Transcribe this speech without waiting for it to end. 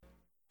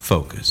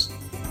Focus.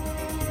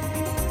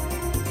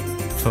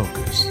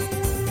 Focus.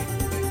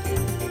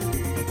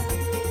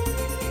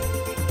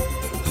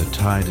 The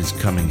tide is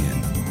coming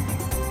in.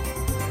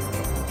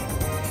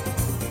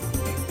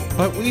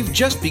 But we've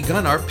just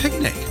begun our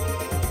picnic.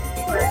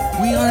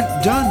 We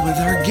aren't done with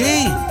our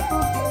game.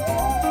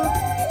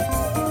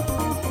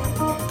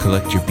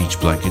 Collect your beach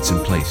blankets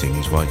and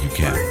playthings while you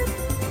can.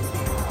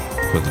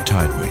 For the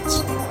tide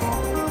waits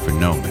for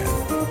no man.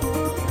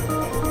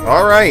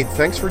 All right,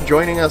 thanks for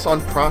joining us on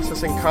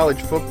Processing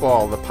College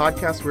Football, the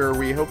podcast where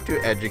we hope to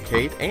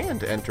educate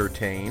and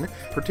entertain,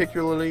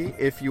 particularly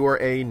if you are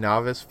a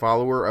novice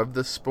follower of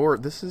the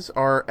sport. This is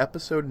our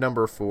episode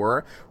number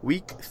 4,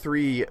 Week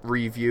 3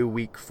 review,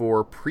 Week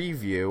 4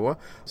 preview.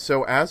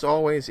 So as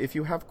always, if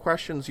you have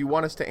questions you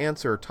want us to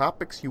answer,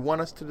 topics you want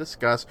us to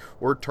discuss,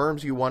 or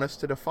terms you want us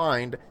to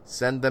define,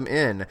 send them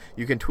in.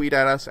 You can tweet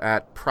at us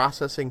at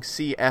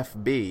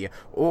ProcessingCFB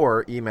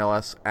or email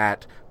us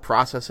at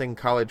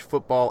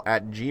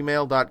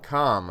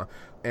processingcollegefootball@gmail.com.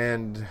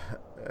 And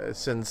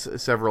since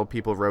several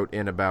people wrote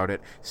in about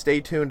it,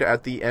 stay tuned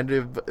at the end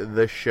of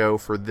the show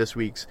for this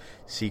week's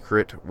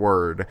secret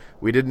word.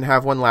 We didn't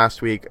have one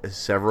last week.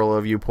 Several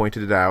of you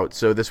pointed it out,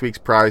 so this week's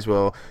prize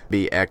will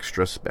be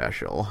extra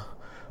special.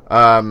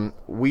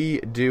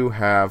 We do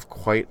have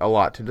quite a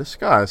lot to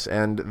discuss,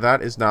 and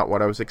that is not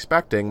what I was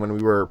expecting when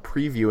we were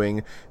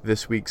previewing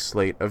this week's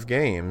slate of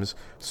games.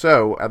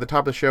 So, at the top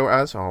of the show,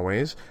 as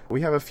always,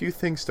 we have a few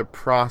things to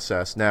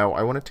process. Now,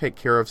 I want to take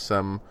care of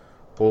some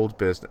old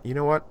business. You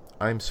know what?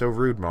 I'm so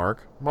rude,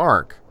 Mark.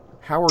 Mark,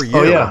 how are you?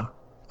 Oh, yeah.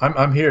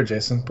 I'm here,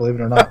 Jason, believe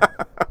it or not.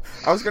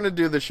 I was going to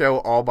do the show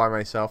all by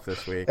myself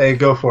this week. Hey,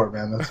 go for it,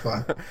 man. That's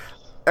fine.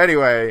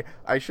 Anyway,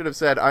 I should have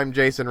said I'm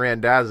Jason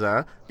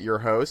Randazza, your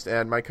host,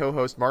 and my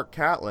co-host Mark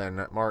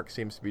Catlin. Mark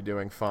seems to be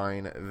doing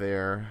fine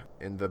there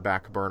in the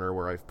back burner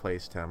where I've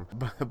placed him.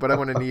 But I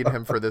want to need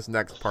him for this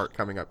next part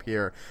coming up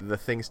here, the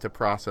things to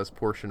process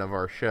portion of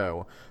our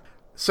show.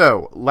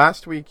 So,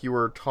 last week you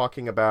were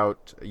talking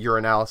about your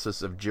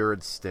analysis of Jarrett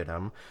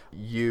Stidham.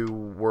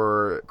 You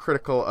were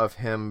critical of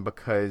him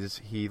because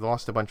he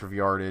lost a bunch of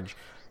yardage,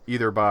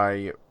 either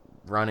by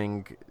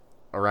running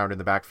around in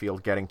the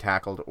backfield, getting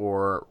tackled,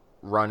 or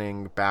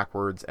running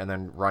backwards and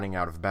then running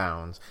out of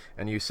bounds.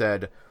 And you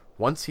said,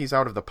 once he's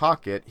out of the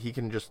pocket, he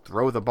can just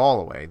throw the ball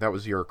away. That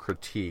was your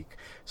critique.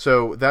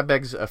 So that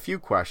begs a few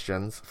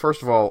questions.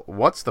 First of all,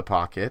 what's the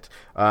pocket?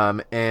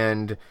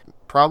 And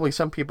probably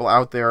some people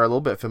out there a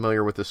little bit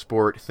familiar with the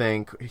sport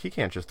think he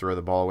can't just throw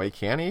the ball away,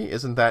 can he?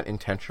 Isn't that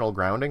intentional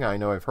grounding? I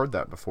know I've heard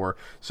that before.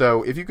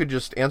 So if you could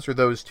just answer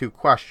those two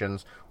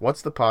questions,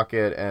 what's the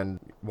pocket and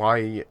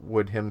why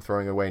would him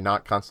throwing away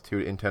not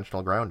constitute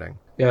intentional grounding?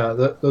 Yeah,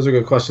 those are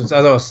good questions.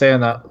 As I was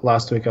saying that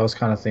last week, I was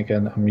kind of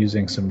thinking I'm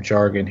using some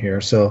jargon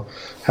here. So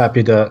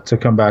happy to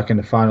come back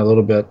and define a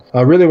little bit.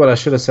 Really what I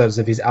should have said is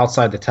if he's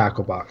outside the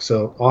tackle box.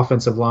 So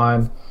offensive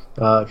line,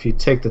 if you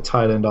take the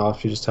tight end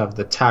off, you just have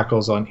the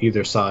tackles on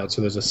either side. So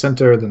there's a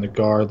center, then the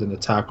guard, then the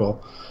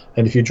tackle.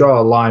 And if you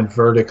draw a line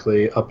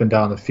vertically up and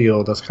down the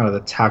field, that's kind of the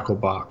tackle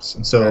box.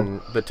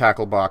 And the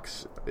tackle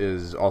box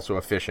is also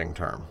a fishing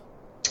term.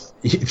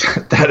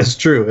 That is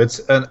true. It's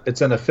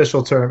an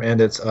official term and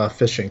it's a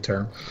fishing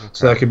term. Okay.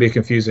 So that can be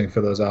confusing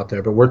for those out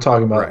there. But we're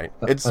talking about... Right.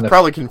 It's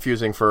probably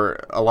confusing for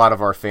a lot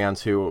of our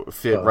fans who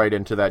fit right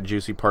into that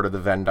juicy part of the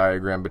Venn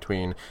diagram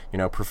between,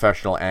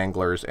 professional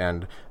anglers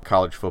and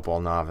college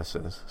football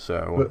novices.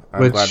 So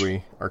I'm glad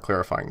we are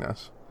clarifying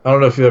this. I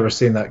don't know if you've ever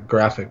seen that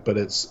graphic, but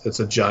it's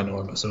a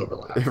ginormous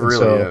overlap. It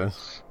really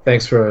is.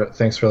 Thanks for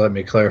letting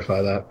me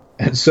clarify that.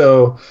 And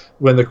so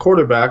when the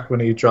quarterback, when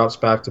he drops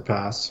back to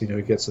pass, he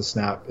gets a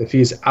snap. If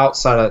he's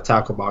outside of that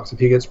tackle box, if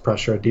he gets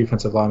pressure, a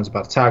defensive lineman is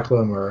about to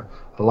tackle him or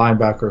a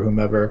linebacker or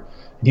whomever,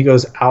 and he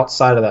goes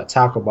outside of that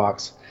tackle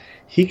box,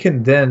 he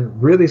can then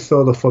really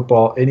throw the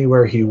football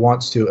anywhere he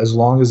wants to as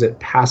long as it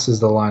passes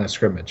the line of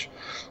scrimmage.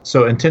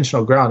 So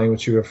intentional grounding,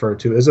 which you referred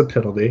to, is a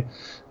penalty,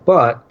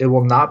 but it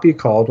will not be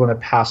called when a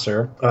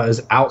passer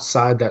is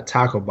outside that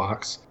tackle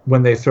box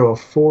when they throw a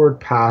forward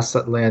pass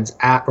that lands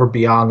at or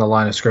beyond the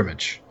line of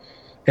scrimmage.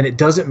 And it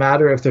doesn't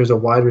matter if there's a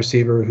wide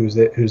receiver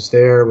who's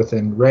there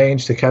within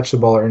range to catch the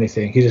ball or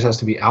anything. He just has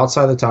to be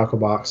outside the tackle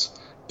box,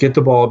 get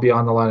the ball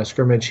beyond the line of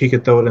scrimmage. He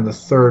could throw it in the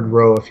third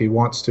row if he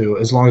wants to,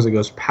 as long as it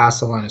goes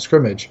past the line of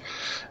scrimmage.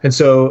 And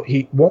so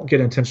he won't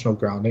get intentional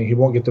grounding. He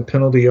won't get the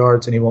penalty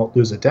yards, and he won't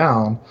lose it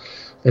down.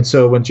 And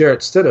so when Jarrett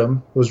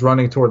Stidham was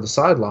running toward the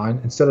sideline,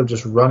 instead of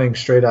just running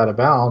straight out of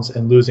bounds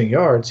and losing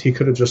yards, he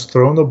could have just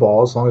thrown the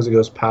ball as long as it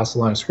goes past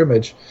the line of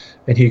scrimmage,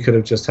 and he could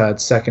have just had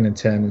 2nd and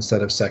 10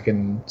 instead of 2nd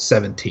and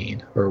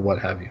 17 or what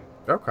have you.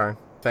 Okay.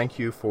 Thank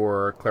you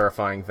for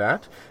clarifying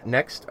that.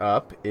 Next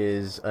up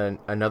is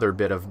another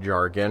bit of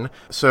jargon.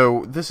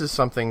 So this is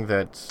something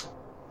that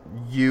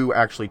you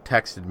actually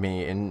texted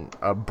me in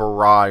a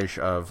barrage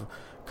of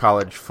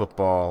college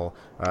football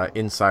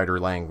insider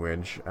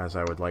language, as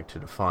I would like to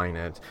define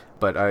it.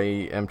 But I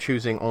am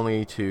choosing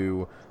only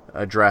to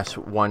address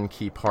one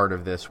key part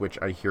of this, which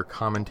I hear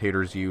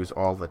commentators use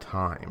all the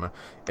time,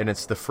 and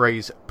it's the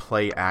phrase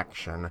play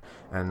action.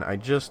 And I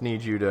just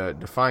need you to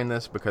define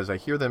this because I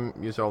hear them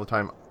use it all the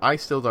time. I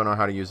still don't know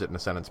how to use it in a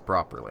sentence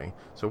properly.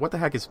 So what the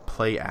heck is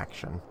play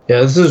action?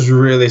 Yeah, this is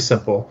really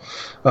simple.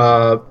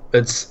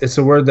 It's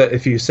a word that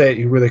if you say it,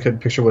 you really couldn't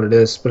picture what it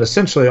is. But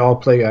essentially, all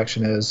play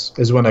action is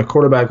when a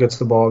quarterback gets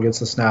the ball, gets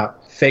the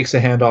snap, fakes a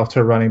handoff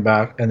to a running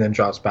back, and then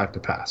drops back to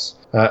pass.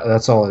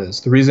 That's all it is.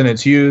 The reason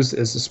it's used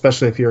is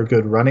especially if you're a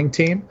good running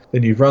team,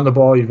 then you run the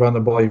ball, you run the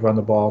ball, you run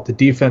the ball. The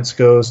defense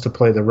goes to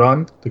play the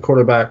run. The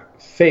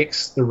quarterback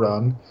fakes the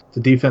run.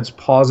 The defense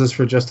pauses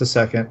for just a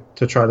second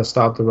to try to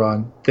stop the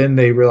run. Then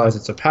they realize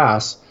it's a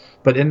pass.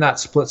 But in that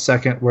split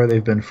second where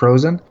they've been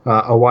frozen,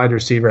 a wide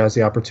receiver has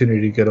the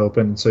opportunity to get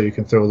open, so you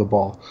can throw the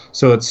ball.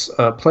 So it's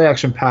play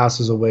action pass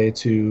is a way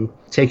to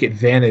take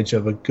advantage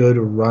of a good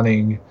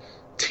running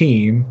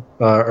team,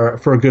 or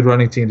for a good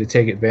running team to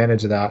take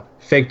advantage of that,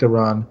 fake the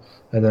run,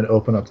 and then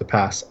open up the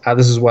pass.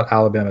 This is what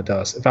Alabama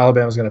does. If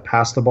Alabama's going to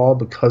pass the ball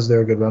because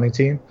they're a good running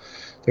team,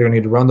 they're going to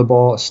need to run the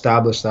ball,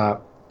 establish that,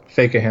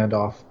 fake a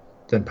handoff,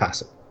 then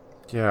pass it.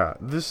 Yeah,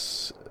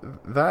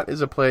 that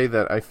is a play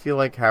that I feel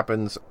like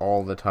happens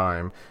all the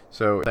time.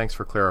 So thanks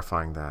for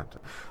clarifying that.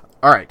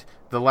 All right,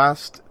 the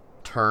last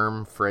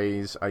term,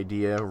 phrase,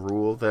 idea,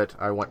 rule that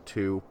I want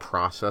to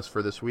process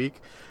for this week,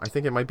 I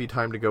think it might be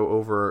time to go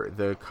over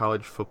the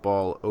college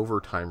football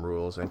overtime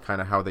rules and kind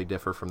of how they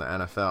differ from the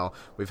NFL.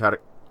 We've had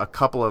a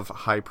couple of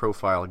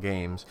high-profile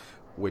games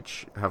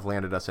which have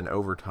landed us in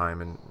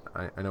overtime, and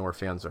I know our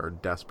fans are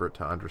desperate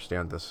to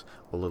understand this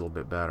a little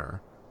bit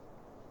better.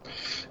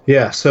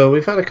 Yeah, so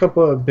we've had a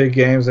couple of big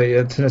games.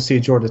 The Tennessee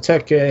Georgia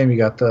Tech game, you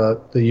got the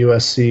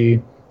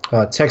USC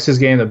Texas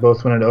game that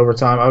both went into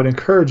overtime. I would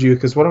encourage you,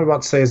 because what I'm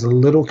about to say is a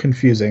little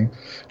confusing,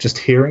 just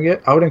hearing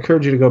it. I would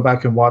encourage you to go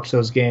back and watch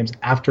those games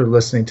after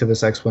listening to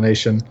this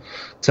explanation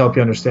to help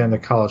you understand the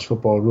college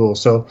football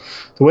rules. So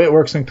the way it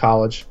works in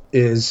college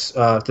is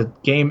the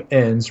game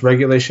ends,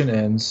 regulation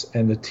ends,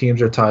 and the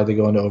teams are tied to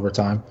go into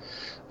overtime.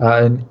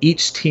 And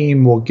each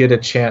team will get a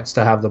chance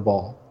to have the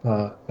ball.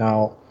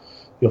 Now,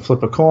 you'll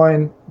flip a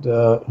coin.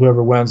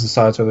 Whoever wins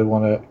decides whether they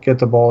want to get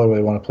the ball or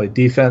whether they want to play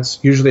defense.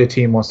 Usually a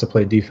team wants to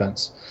play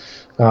defense.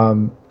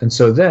 And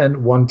so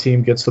then one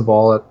team gets the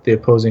ball at the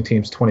opposing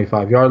team's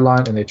 25-yard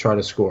line, and they try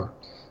to score.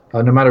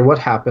 No matter what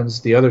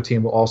happens, the other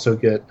team will also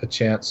get a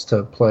chance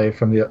to play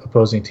from the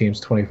opposing team's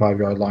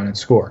 25-yard line and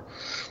score.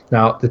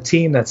 Now, the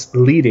team that's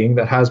leading,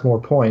 that has more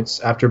points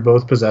after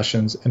both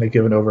possessions in a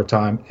given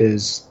overtime,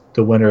 is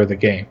the winner of the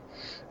game.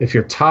 If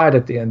you're tied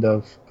at the end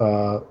of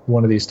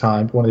one of these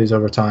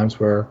overtimes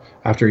where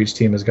after each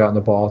team has gotten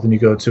the ball, then you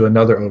go to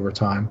another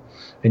overtime,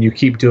 and you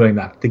keep doing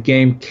that. The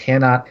game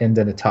cannot end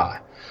in a tie.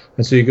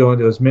 And so you go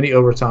into as many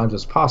overtimes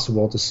as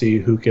possible to see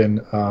who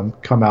can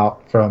come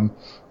out from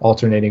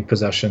alternating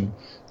possession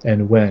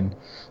and win.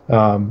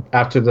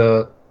 After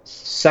the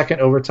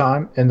second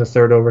overtime and the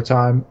third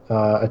overtime,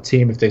 a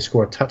team, if they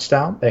score a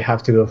touchdown, they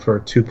have to go for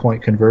a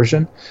 2-point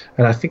conversion.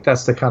 And I think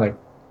that's to kind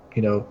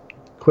of,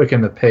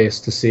 quicken the pace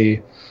to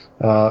see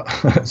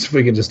if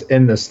we can just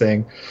end this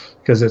thing,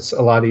 because it's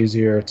a lot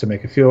easier to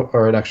make a field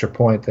or an extra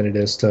point than it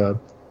is to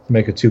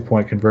make a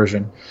 2-point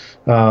conversion.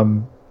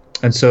 And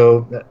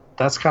so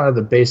that's kind of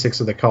the basics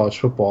of the college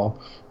football.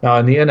 Now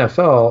in the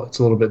NFL, it's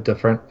a little bit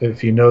different.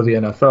 If you know the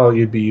NFL,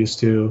 you'd be used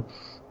to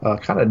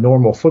kind of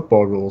normal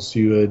football rules.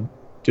 You would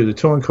do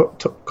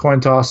the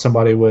coin toss.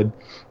 Somebody would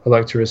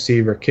elect to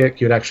receive or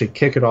kick. You'd actually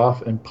kick it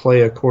off and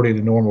play according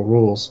to normal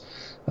rules.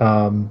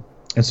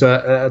 And so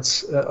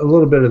that's a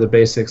little bit of the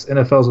basics.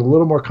 NFL is a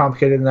little more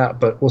complicated than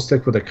that, but we'll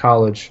stick with the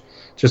college,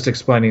 just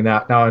explaining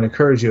that. Now, I'd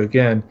encourage you,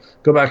 again,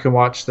 go back and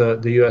watch the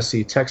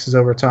USC Texas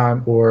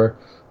overtime or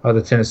the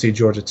Tennessee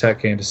Georgia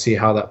Tech game to see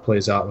how that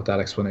plays out with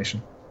that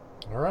explanation.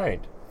 All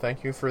right.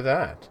 Thank you for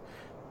that.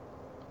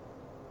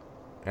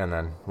 And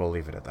then we'll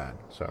leave it at that.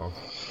 So,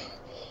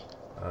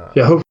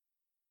 yeah,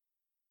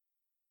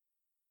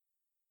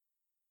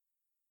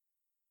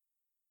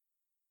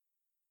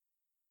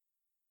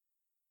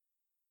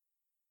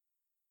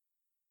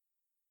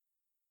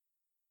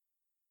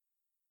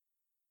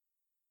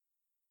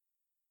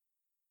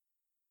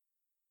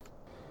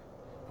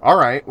 all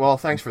right, well,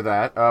 thanks for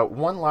that.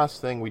 One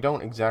last thing we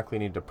don't exactly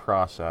need to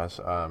process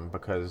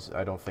because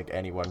I don't think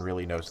anyone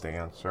really knows the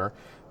answer.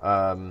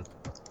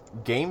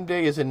 Game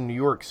day is in New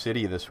York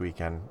City this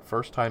weekend.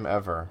 First time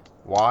ever.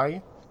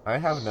 Why? I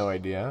have no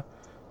idea.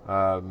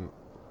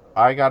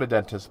 I got a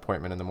dentist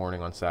appointment in the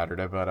morning on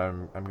Saturday, but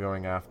I'm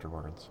going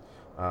afterwards.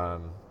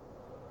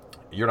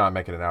 You're not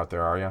making it out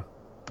there, are you?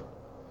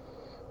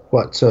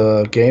 What,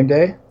 game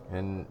day?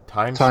 In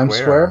Times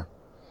Square?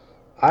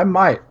 I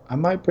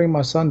might bring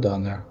my son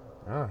down there.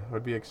 Oh, it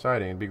would be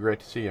exciting. It'd be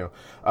great to see you.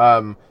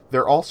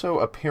 They're also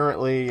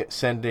apparently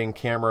sending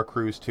camera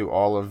crews to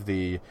all of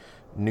the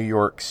New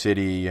York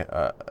City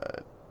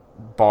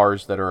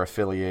bars that are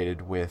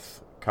affiliated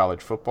with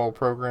college football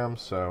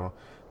programs. So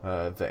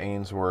the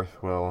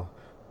Ainsworth will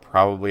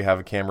probably have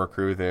a camera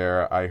crew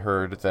there. I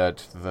heard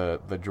that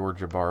the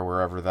Georgia bar,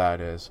 wherever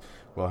that is,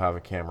 we'll have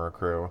a camera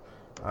crew.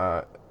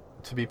 To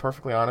be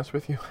perfectly honest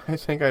with you, I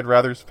think I'd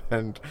rather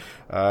spend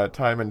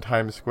time in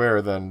Times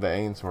Square than the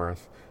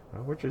Ainsworth,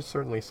 which is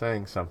certainly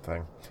saying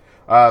something.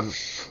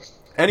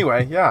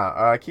 Anyway,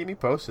 yeah, keep me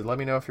posted. Let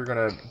me know if you're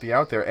going to be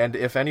out there. And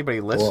if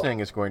anybody listening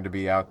is going to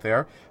be out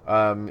there,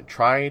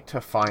 try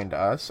to find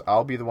us.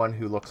 I'll be the one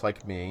who looks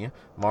like me.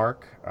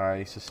 Mark,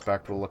 I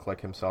suspect, will look like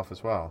himself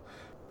as well.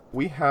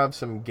 We have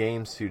some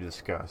games to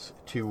discuss,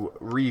 to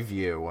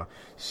review.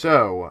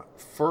 So,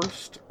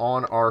 first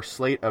on our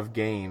slate of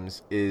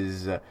games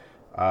is the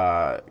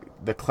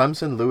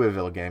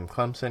Clemson-Louisville game.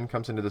 Clemson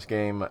comes into this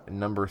game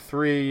number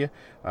 3,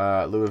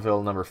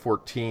 Louisville number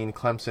 14.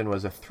 Clemson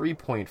was a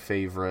 3-point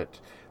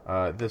favorite.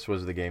 This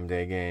was the game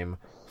day game.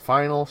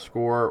 Final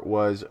score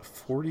was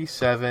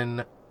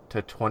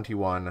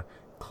 47-21.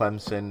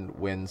 Clemson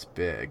wins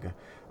big.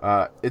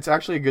 It's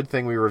actually a good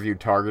thing we reviewed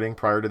targeting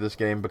prior to this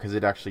game because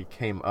it actually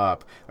came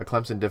up. A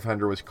Clemson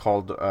defender was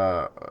called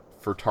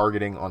for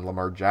targeting on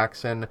Lamar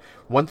Jackson.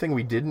 One thing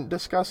we didn't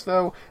discuss,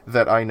 though,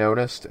 that I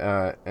noticed,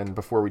 and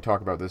before we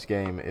talk about this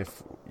game,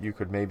 if you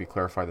could maybe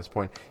clarify this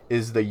point,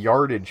 is the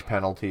yardage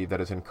penalty that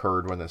is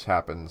incurred when this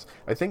happens.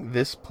 I think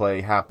this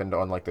play happened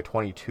on like the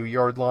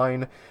 22-yard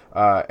line,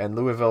 and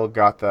Louisville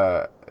got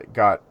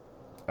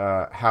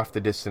half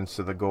the distance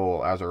to the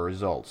goal as a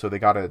result, so they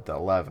got it at the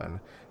 11.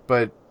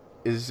 But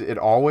is it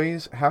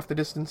always half the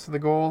distance to the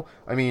goal?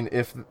 I mean,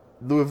 if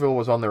Louisville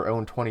was on their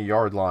own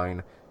 20-yard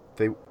line,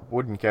 they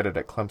wouldn't get it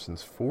at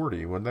Clemson's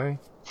 40, would they?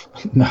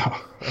 No.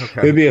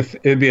 Okay. It'd be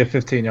a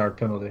 15-yard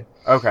penalty.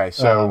 Okay,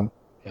 so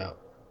yeah.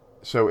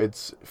 So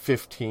it's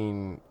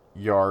 15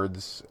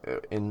 yards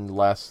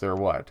unless they're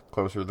what?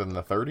 Closer than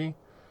the 30?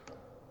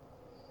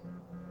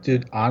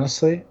 Dude,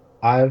 honestly,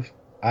 I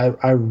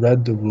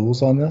read the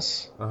rules on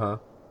this. Uh-huh.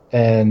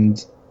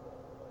 And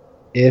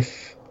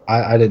if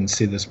I didn't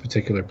see this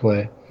particular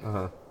play.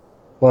 Uh-huh.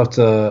 We'll have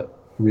to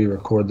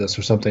re-record this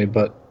or something,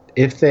 but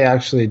if they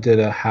actually did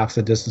a half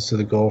the distance to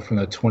the goal from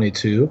the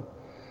 22,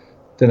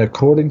 then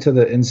according to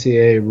the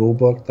NCAA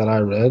rulebook that I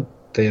read,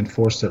 they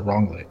enforced it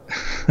wrongly.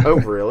 Oh,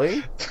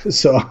 really?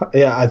 So,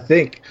 yeah, I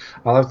think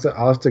I'll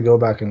have to go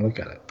back and look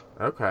at it.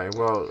 Okay,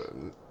 well,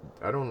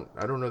 I don't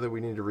know that we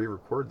need to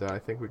re-record that. I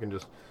think we can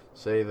just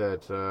say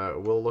that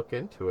we'll look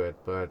into it,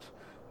 but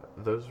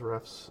those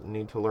refs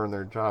need to learn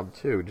their job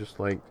too, just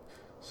like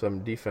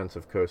some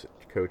defensive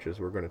coaches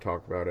we're going to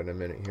talk about in a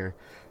minute here.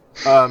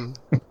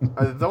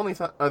 The only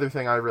other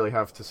thing I really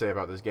have to say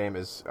about this game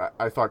is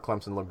I thought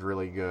Clemson looked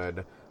really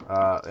good,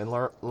 and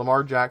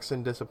Lamar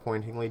Jackson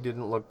disappointingly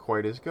didn't look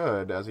quite as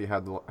good as he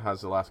has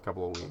the last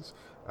couple of weeks.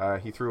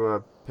 He threw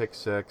a pick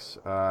 6.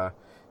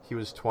 He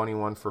was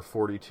 21 for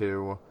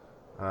 42,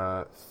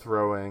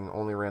 throwing,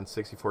 only ran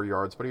 64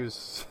 yards, but he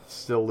was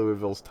still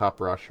Louisville's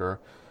top rusher.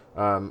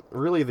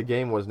 Really, the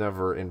game was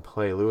never in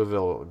play.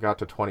 Louisville got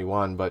to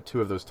 21, but 2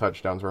 of those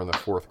touchdowns were in the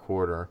fourth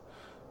quarter.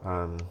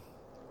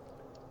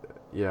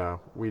 Yeah,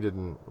 we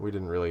didn't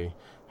really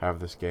have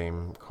this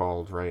game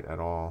called right at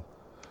all.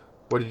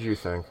 What did you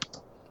think?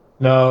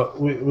 No,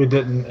 we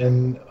didn't,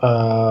 and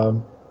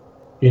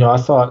I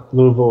thought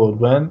Louisville would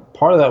win.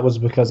 Part of that was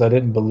because I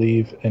didn't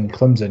believe in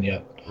Clemson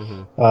yet.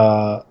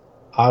 Mm-hmm.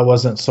 I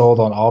wasn't sold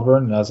on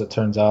Auburn, and as it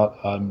turns out,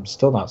 I'm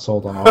still not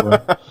sold on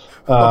Auburn.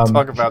 We'll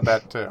talk about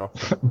that too.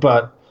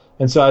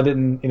 And so I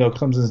didn't,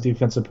 Clemson's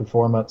defensive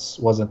performance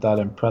wasn't that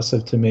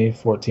impressive to me.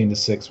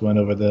 14-6 win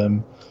over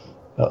them.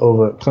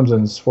 Over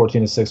Clemson's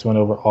 14-6 win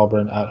over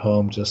Auburn at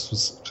home just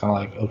was kind of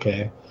like,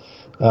 okay.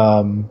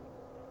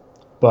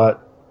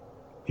 But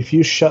if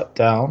you shut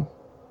down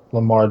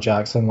Lamar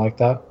Jackson like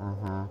that,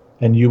 mm-hmm.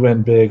 and you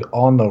win big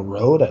on the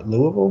road at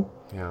Louisville,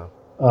 yeah.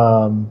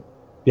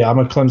 Yeah, I'm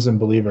a Clemson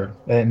believer.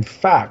 In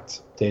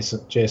fact,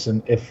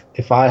 Jason,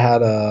 if I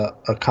had a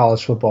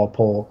college football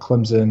poll,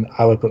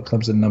 I would put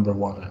Clemson number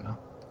 1 right now.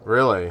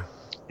 Really?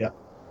 Yeah.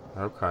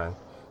 Okay.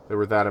 They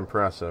were that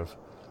impressive.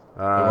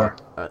 I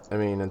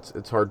mean,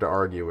 it's hard to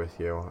argue with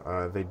you.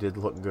 They did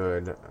look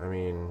good. I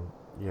mean,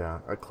 yeah,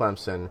 a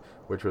Clemson,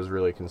 which was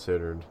really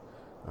considered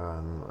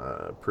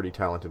a pretty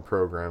talented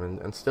program,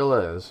 and still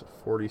is,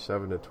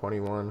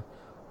 47-21.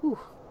 Whew.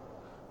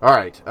 All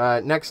right,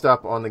 next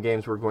up on the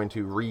games we're going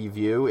to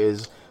review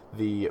is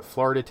the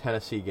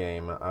Florida-Tennessee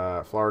game.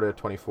 Florida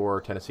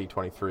 24, Tennessee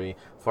 23.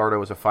 Florida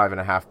was a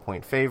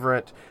 5.5-point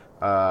favorite.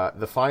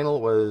 The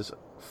final was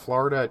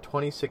Florida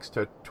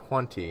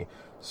 26-20.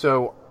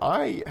 So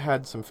I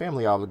had some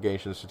family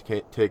obligations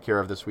to take care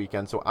of this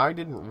weekend, so I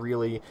didn't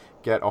really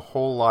get a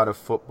whole lot of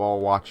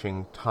football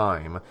watching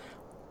time.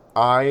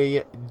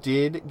 I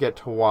did get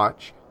to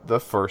watch the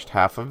first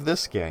half of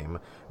this game,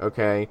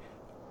 okay?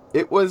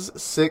 It was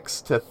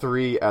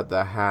 6-3 at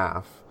the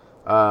half.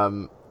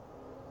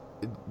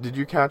 Did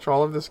you catch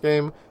all of this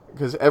game?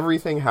 Because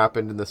everything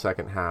happened in the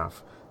second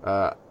half.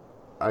 I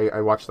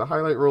watched the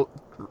highlight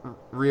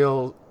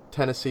reel.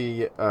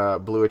 Tennessee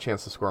blew a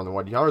chance to score on the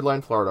 1-yard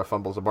line. Florida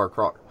fumbles a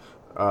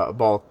a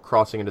ball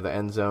crossing into the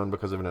end zone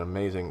because of an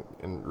amazing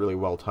and really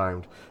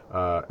well-timed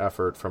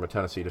effort from a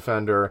Tennessee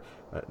defender.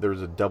 There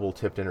was a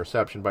double-tipped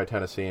interception by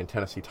Tennessee, and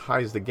Tennessee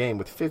ties the game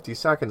with 50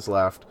 seconds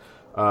left.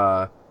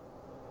 And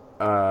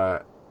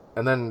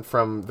then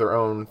from their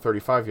own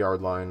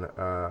 35-yard line,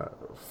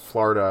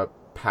 Florida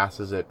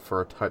passes it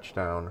for a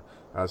touchdown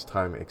as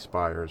time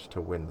expires to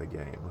win the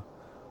game.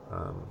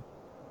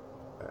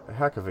 A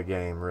heck of a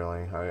game,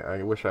 really.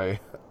 I wish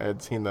I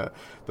had seen the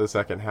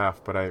second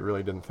half, but I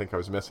really didn't think I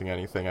was missing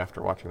anything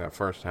after watching that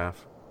first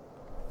half.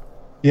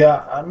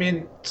 Yeah, I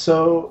mean,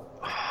 so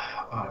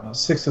I don't know,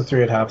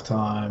 6-3 at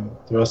halftime.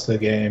 The rest of the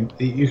game,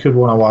 you could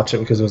want to watch it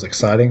because it was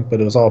exciting, but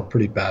it was all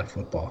pretty bad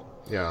football.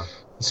 Yeah.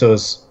 So it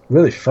was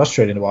really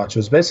frustrating to watch. It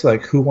was basically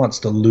like who wants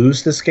to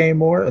lose this game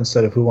more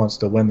instead of who wants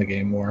to win the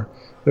game more.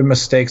 There were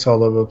mistakes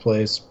all over the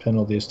place,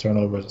 penalties,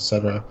 turnovers,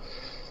 etc.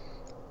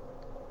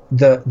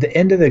 The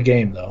end of the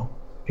game, though,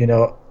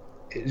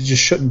 it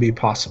just shouldn't be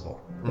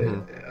possible.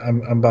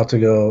 I'm about to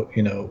go,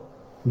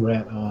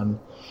 rant on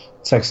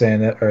Texas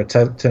A&M or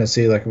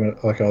Tennessee like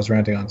I was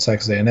ranting on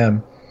Texas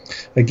A&M.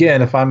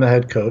 Again, if I'm the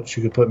head coach,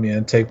 you could put me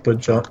in, take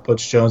Butch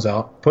Jones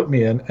out, put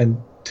me in, and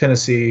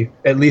Tennessee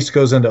at least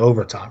goes into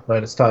overtime,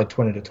 right? It's tied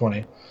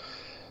 20-20.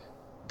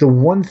 The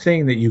one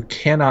thing that you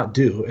cannot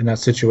do in that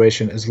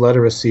situation is let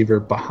a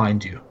receiver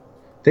behind you.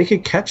 They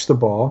could catch the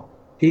ball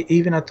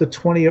even at the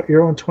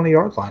your own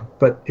 20-yard line,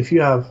 but if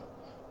you have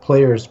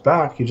players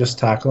back, you just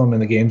tackle them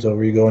and the game's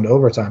over. You go into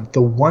overtime.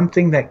 The one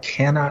thing that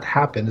cannot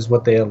happen is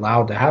what they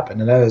allowed to happen,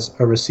 and that is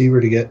a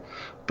receiver to get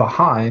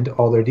behind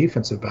all their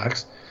defensive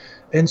backs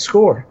and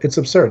score. It's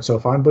absurd. So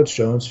if I'm Butch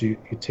Jones, you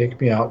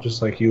take me out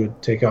just like you would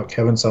take out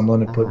Kevin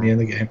Sumlin and put me in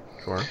the game.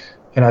 Sure.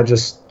 And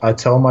I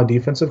tell my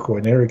defensive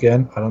coordinator,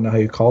 again, I don't know how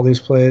you call these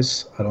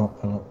plays. I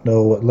don't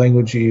know what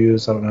language you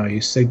use. I don't know how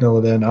you signal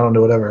it in. I don't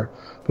know whatever.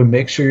 But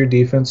make sure your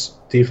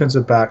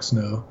defensive backs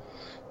know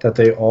that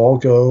they all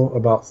go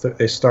about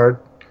they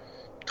start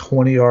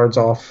 20 yards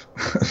off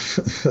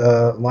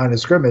line of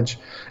scrimmage,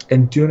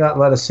 and do not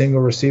let a single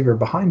receiver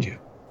behind you.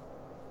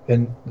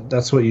 And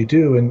that's what you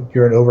do, and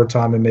you're in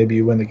overtime, and maybe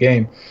you win the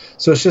game.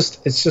 So it's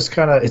just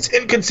kind of, it's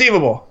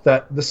inconceivable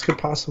that this could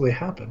possibly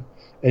happen,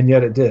 and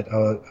yet it did.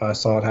 I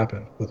saw it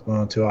happen with my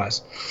own two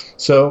eyes.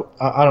 So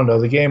I don't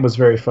know. The game was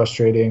very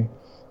frustrating.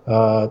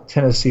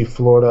 Tennessee,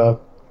 Florida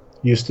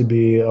used to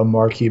be a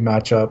marquee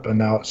matchup, and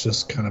now it's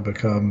just kind of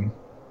become,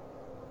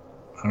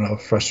 I don't know, a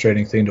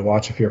frustrating thing to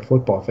watch if you're a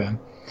football fan.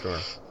 Sure.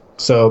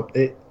 So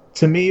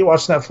to me,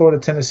 watching that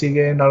Florida-Tennessee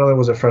game, not only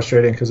was it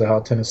frustrating because of how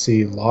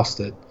Tennessee lost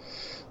it,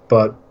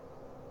 but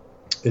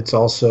it's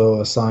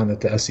also a sign that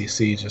the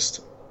SEC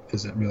just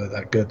isn't really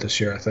that good this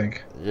year, I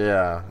think.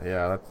 Yeah,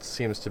 that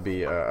seems to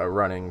be a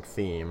running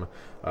theme,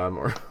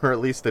 or at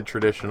least the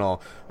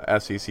traditional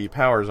SEC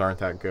powers aren't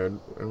that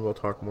good, and we'll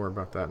talk more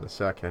about that in a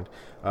second.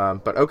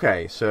 But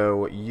okay,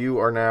 so you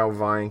are now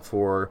vying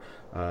for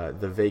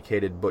the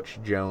vacated Butch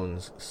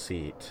Jones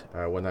seat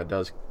when that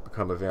does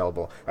become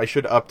available. I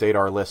should update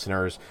our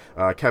listeners.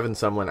 Kevin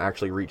Sumlin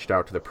actually reached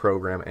out to the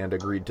program and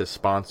agreed to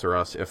sponsor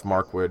us if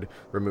Mark would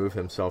remove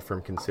himself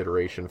from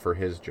consideration for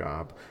his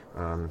job.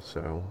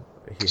 So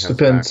he has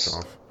backed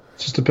off.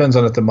 Just depends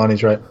on if the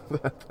money's right.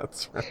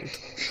 That's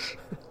right.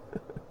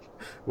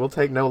 We'll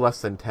take no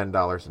less than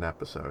 $10 an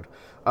episode.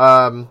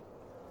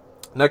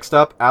 Next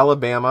up,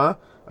 Alabama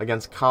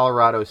against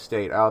Colorado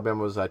State.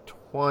 Alabama was a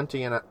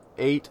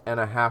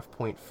 28.5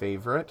 point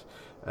favorite.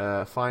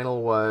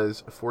 Final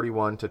was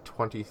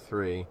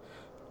 41-23.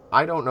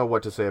 I don't know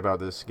what to say about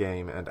this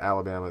game and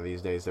Alabama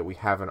these days that we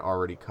haven't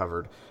already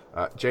covered.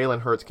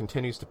 Jalen Hurts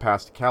continues to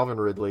pass to Calvin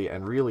Ridley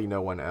and really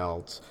no one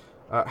else.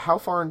 How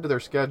far into their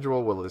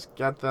schedule will this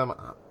get them?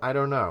 I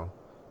don't know.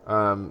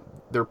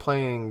 They're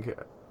playing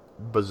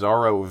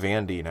Bizarro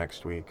Vandy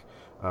next week.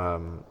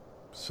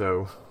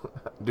 So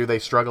do they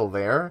struggle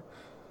there?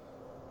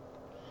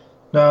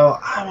 No,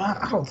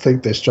 I don't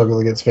think they struggle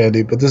against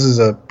Vandy, but this is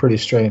a pretty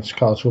strange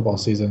college football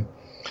season.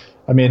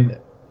 I mean,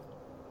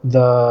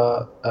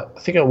 I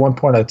think at one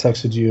point I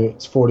texted you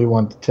it's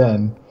 41-10.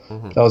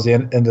 Mm-hmm. That was the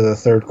end of the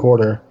third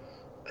quarter,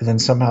 and then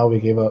somehow we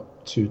gave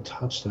up 2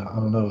 touchdowns. I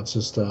don't know. It's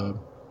just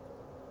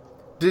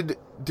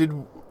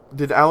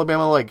Did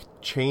Alabama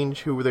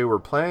change who they were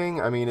playing?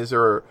 I mean, is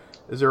there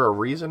a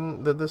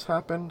reason that this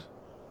happened?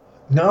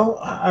 No,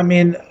 I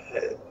mean,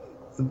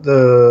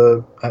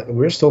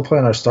 we're still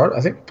playing our start.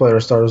 I think we played our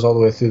starters all the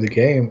way through the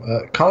game.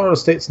 Colorado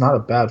State's not a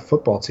bad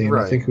football team.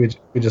 Right. I think we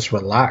just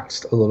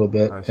relaxed a little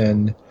bit.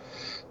 And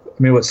I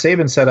mean, what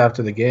Saban said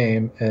after the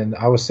game, and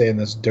I was saying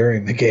this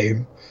during the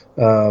game,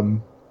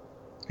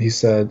 he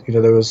said,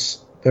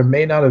 there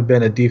may not have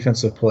been a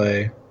defensive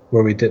play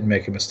where we didn't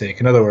make a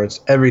mistake. In other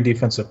words, every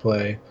defensive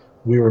play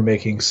we were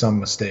making some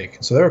mistake.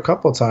 So there are a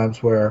couple of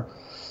times where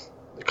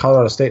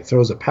Colorado State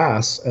throws a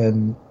pass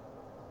and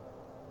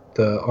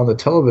on the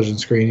television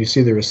screen, you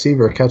see the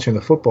receiver catching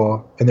the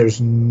football, and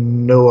there's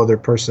no other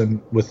person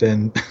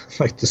within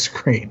the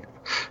screen.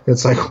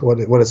 It's like what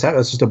is happening?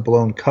 It's just a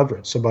blown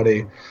coverage.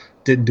 Somebody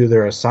didn't do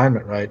their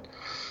assignment right.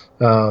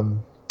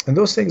 And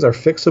those things are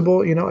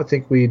fixable. I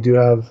think we do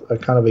have a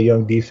kind of a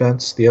young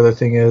defense. The other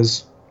thing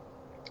is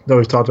that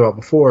we've talked about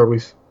before,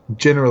 we've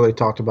generally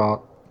talked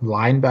about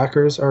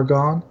linebackers are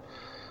gone.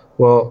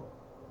 Well,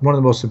 one of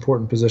the most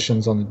important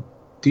positions on the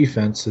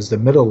defense is the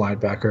middle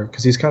linebacker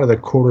because he's kind of the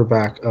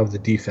quarterback of the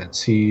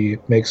defense. He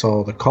makes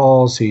all the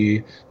calls.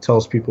 He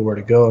tells people where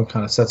to go and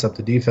kind of sets up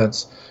the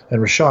defense.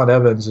 And Rashaan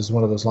Evans is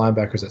one of those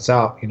linebackers that's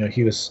out.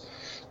 He was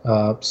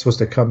supposed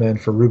to come in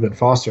for Reuben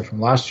Foster from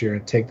last year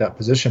and take that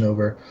position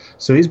over.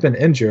 So he's been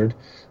injured,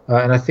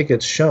 and I think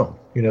it's shown.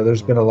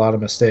 There's been a lot of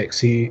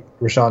mistakes.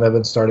 Rashaan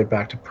Evans started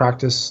back to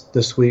practice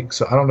this week,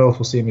 so I don't know if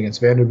we'll see him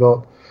against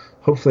Vanderbilt.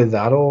 Hopefully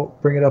that'll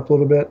bring it up a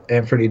little bit.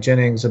 Anthony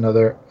Jennings,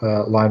 another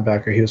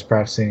linebacker, he was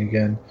practicing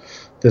again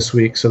this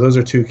week. So those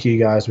are two key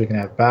guys we can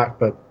have back.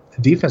 But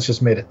the defense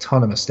just made a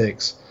ton of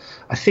mistakes.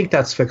 I think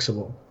that's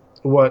fixable.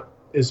 What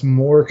is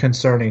more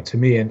concerning to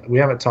me, and we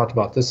haven't talked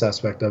about this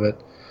aspect of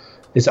it,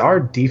 is our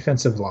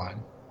defensive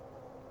line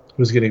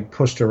was getting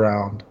pushed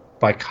around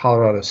by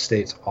Colorado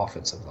State's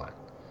offensive line.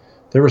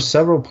 There were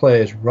several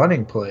plays,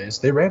 running plays.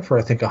 They ran for,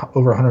 I think,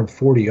 over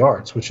 140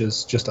 yards, which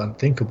is just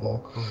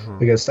unthinkable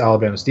against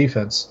Alabama's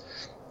defense.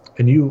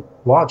 And you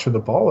watch when the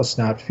ball was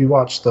snapped, if you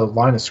watch the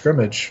line of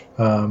scrimmage,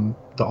 the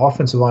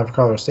offensive line for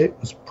Colorado State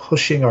was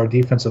pushing our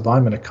defensive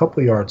linemen a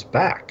couple yards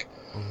back.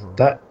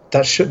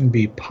 That shouldn't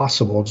be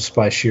possible just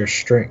by sheer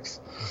strength.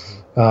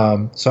 So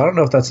I don't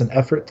know if that's an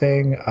effort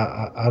thing.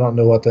 I don't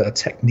know what a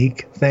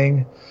technique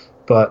thing,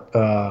 but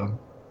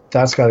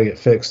that's got to get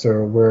fixed,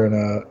 or we're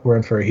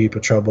in for a heap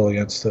of trouble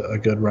against a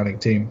good running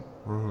team.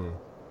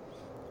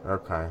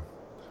 Okay.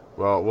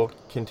 Well, we'll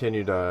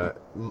continue to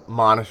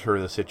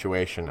monitor the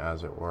situation,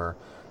 as it were.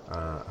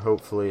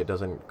 Hopefully, it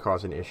doesn't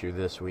cause an issue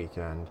this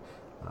weekend,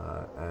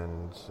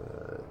 and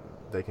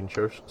they can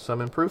show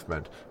some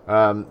improvement.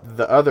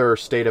 The other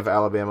state of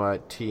Alabama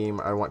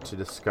team I want to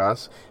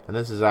discuss, and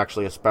this is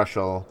actually a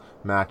special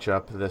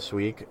matchup this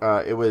week.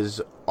 It was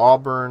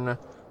Auburn,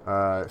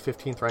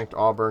 15th ranked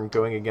Auburn,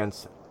 going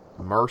against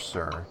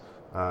Mercer.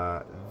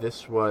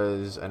 This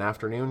was an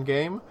afternoon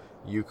game.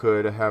 You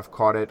could have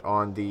caught it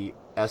on the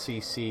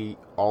SEC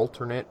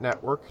Alternate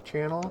Network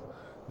channel.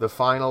 The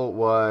final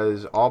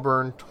was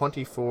Auburn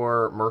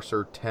 24,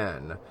 Mercer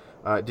 10.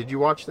 Did you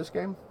watch this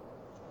game?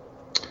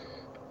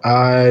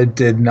 I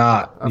did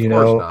not. Of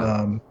course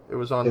not. It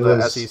was on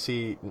the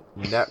SEC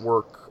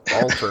Network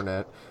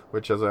Alternate,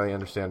 which, as I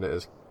understand it,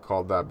 is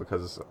called that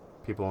because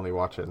people only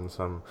watch it in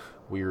some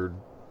weird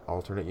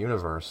alternate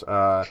universe.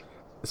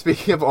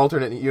 Speaking of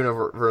alternate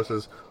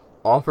universes,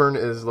 Auburn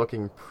is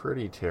looking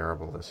pretty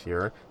terrible this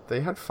year. They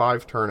had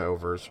 5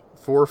 turnovers,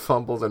 4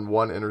 fumbles, and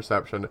 1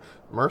 interception.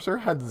 Mercer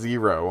had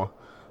 0.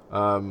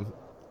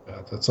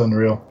 That's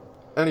unreal.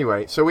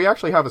 Anyway, so we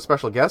actually have a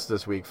special guest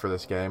this week for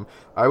this game.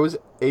 I was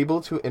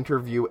able to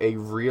interview a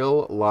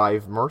real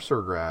live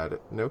Mercer grad.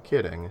 No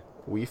kidding.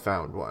 We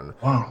found one.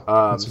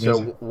 Wow.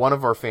 So one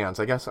of our fans,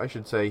 I guess I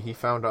should say, he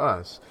found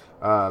us.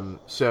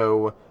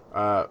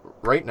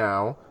 Right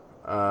now,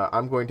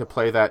 I'm going to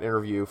play that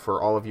interview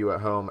for all of you at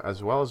home,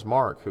 as well as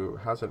Mark, who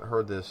hasn't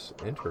heard this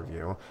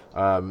interview.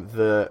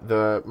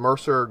 The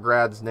Mercer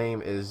grad's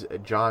name is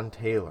John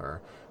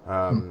Taylor.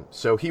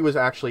 So he was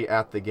actually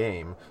at the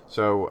game.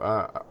 So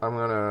I'm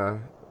going to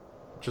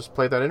just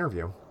play that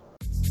interview.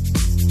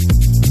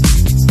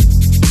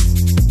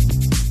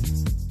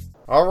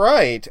 All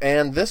right,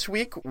 and this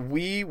week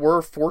we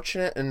were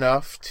fortunate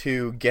enough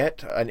to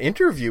get an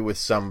interview with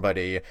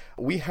somebody.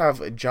 We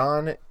have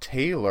John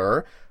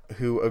Taylor,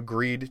 who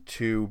agreed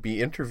to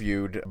be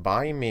interviewed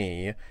by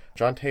me.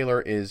 John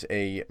Taylor is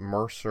a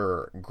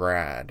Mercer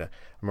grad.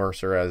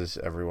 Mercer, as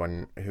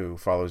everyone who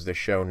follows this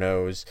show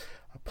knows,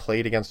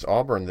 played against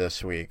Auburn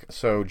this week.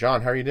 So,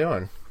 John, how are you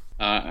doing?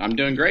 I'm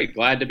doing great.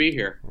 Glad to be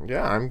here.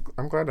 Yeah,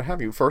 I'm glad to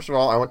have you. First of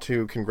all, I want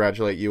to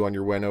congratulate you on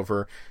your win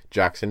over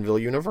Jacksonville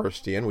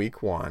University in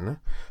Week 1.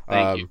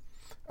 Thank you.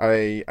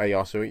 I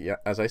also,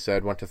 as I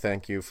said, want to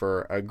thank you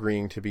for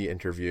agreeing to be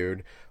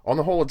interviewed. On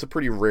the whole, it's a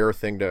pretty rare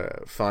thing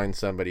to find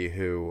somebody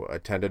who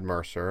attended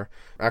Mercer.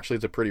 Actually,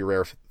 it's a pretty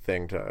rare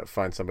thing to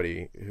find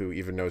somebody who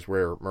even knows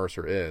where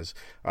Mercer is.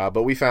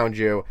 But we found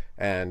you,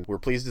 and we're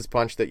pleased as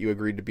punch that you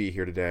agreed to be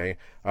here today.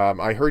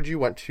 I heard you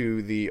went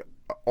to the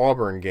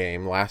Auburn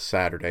game last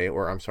Saturday,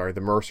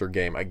 the Mercer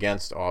game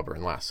against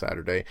Auburn last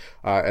Saturday,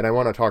 and I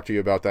want to talk to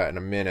you about that in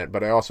a minute,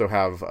 but I also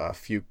have a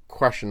few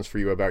questions for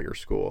you about your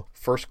school.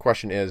 First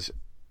question is,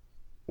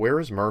 where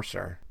is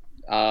Mercer?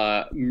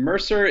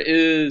 Mercer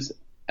is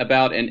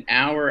about an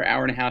hour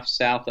and a half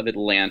south of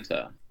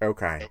Atlanta.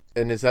 Okay,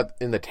 and is that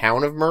in the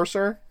town of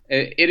Mercer?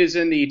 It is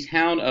in the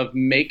town of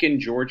Macon,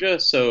 Georgia,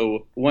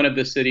 so one of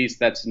the cities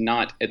that's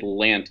not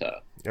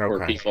Atlanta,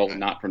 for people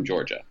not from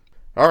Georgia.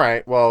 All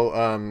right, well,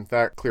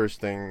 that clears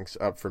things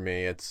up for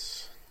me.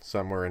 It's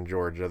somewhere in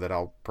Georgia that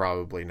I'll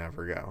probably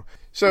never go.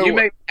 So you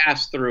may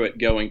pass through it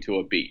going to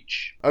a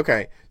beach.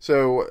 Okay,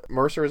 so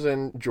Mercer's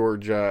in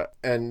Georgia,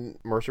 and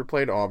Mercer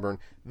played Auburn.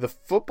 The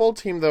football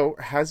team, though,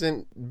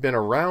 hasn't been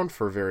around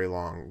for very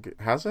long,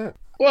 has it?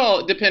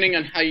 Well, depending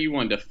on how you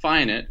want to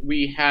define it,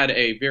 we had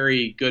a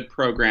very good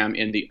program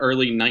in the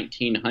early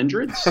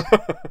 1900s.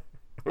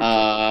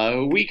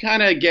 We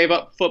kind of gave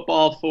up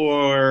football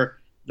for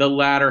the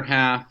latter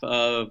half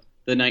of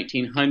the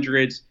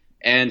 1900s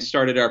and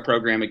started our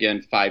program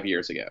again 5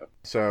 years ago.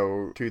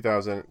 So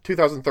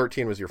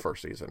 2013 was your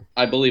first season?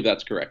 I believe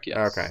that's correct,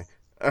 yes. Okay.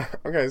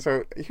 Okay,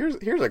 so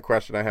here's a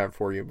question I have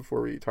for you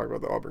before we talk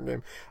about the Auburn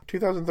game.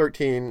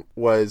 2013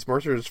 was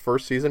Mercer's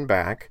first season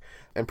back,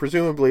 and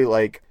presumably,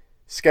 like,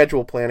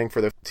 schedule planning for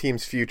the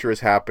team's future is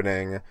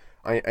happening.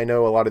 I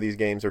know a lot of these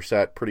games are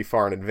set pretty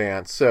far in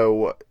advance.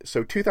 So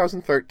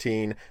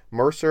 2013,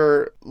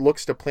 Mercer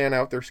looks to plan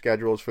out their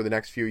schedules for the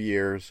next few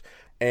years,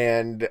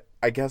 and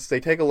I guess they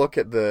take a look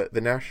at the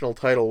national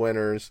title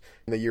winners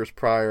in the years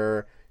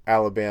prior,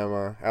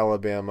 Alabama,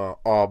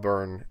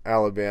 Auburn,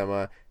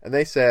 Alabama, and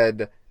they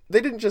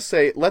didn't just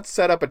say, let's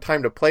set up a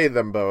time to play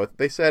them both.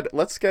 They said,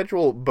 let's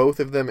schedule both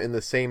of them in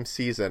the same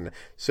season.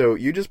 So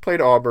you just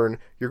played Auburn,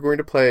 you're going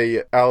to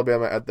play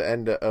Alabama at the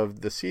end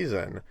of the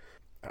season.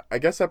 I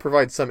guess that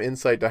provides some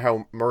insight to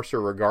how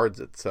Mercer regards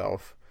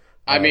itself.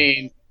 I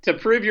mean, to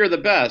prove you're the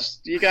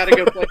best, you got to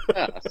go play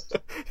best.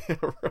 Yeah,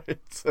 right.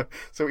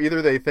 So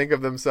either they think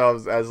of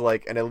themselves as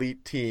like an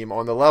elite team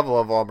on the level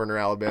of Auburn or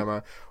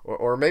Alabama,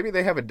 or maybe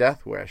they have a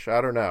death wish. I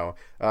don't know.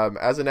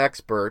 As an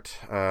expert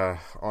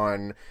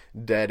on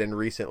dead and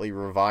recently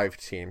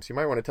revived teams, you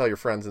might want to tell your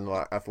friends in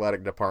the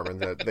athletic department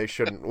that they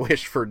shouldn't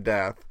wish for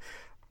death.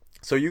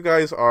 So you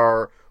guys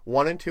are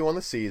 1-2 on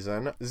the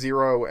season,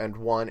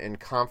 0-1 in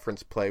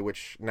conference play,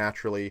 which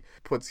naturally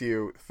puts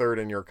you third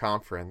in your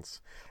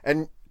conference.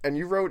 And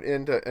you wrote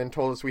and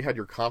told us we had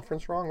your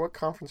conference wrong. What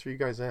conference are you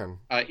guys in?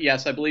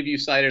 Yes, I believe you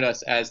cited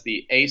us as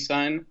the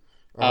ASUN.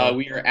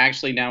 We are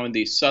actually now in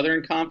the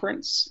Southern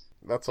Conference.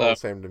 That's all the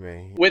same to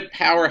me. With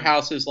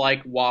powerhouses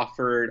like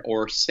Wofford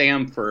or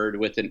Samford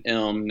with an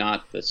M,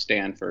 not the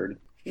Stanford.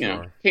 You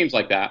know, teams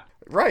like that.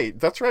 Right,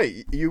 that's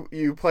right.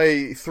 You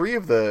play three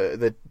of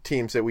the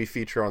teams that we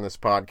feature on this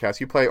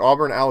podcast. You play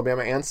Auburn,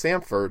 Alabama, and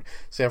Samford.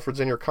 Samford's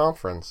in your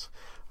conference.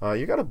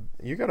 You got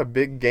a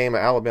big game of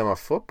Alabama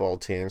football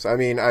teams. I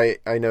mean, I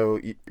know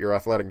your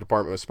athletic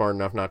department was smart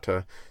enough not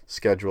to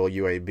schedule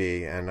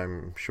UAB, and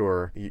I'm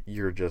sure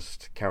you're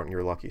just counting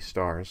your lucky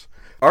stars.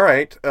 All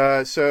right,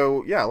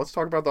 so yeah, let's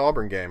talk about the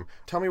Auburn game.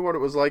 Tell me what it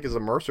was like as a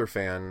Mercer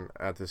fan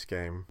at this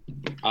game.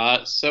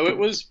 So it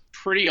was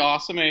pretty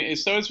awesome.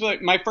 So it's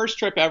like my first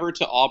trip ever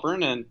to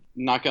Auburn, and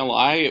not gonna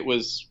lie, it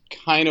was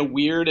kind of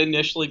weird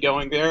initially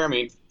going there. I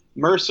mean,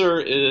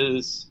 Mercer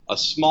is a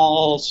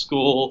small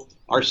school.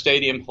 Our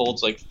stadium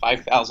holds like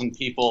 5,000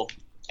 people,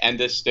 and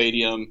this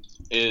stadium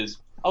is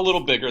a little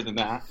bigger than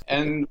that.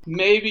 And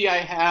maybe I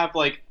have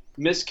like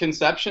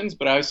misconceptions,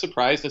 but I was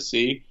surprised to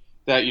see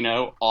that, you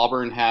know,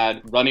 Auburn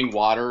had running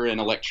water and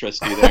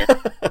electricity there.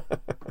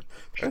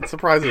 That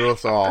surprises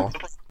us all.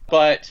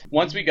 But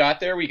once we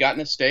got there, we got in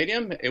the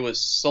stadium. It was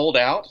sold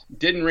out.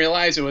 Didn't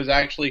realize it was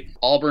actually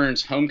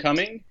Auburn's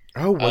homecoming.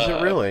 Oh, was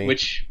it really?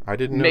 Which I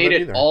didn't know made that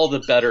it either. all the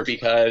better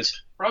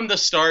because from the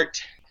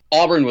start,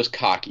 Auburn was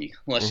cocky.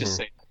 Let's just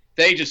say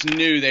they just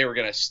knew they were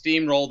going to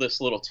steamroll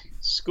this little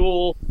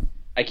school.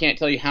 I can't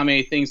tell you how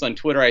many things on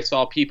Twitter I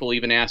saw people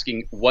even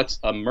asking, "What's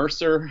a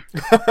Mercer?"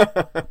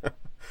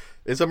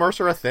 Is a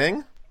Mercer a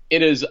thing?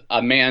 It is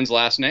a man's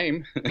last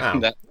name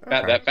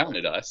that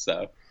founded us.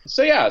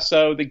 So yeah.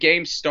 So the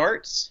game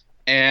starts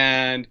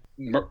and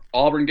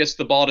Auburn gets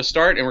the ball to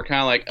start, and we're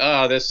kind of like,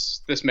 "Oh,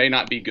 this may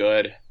not be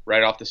good."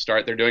 Right off the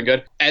start, they're doing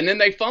good, and then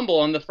they fumble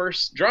on the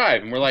first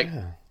drive, and we're like.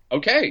 Yeah.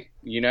 Okay,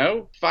 you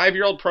know,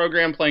 5-year-old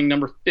program playing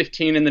number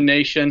 15 in the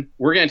nation.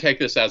 We're going to take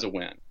this as a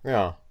win.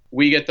 Yeah.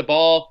 We get the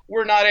ball.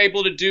 We're not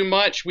able to do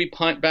much. We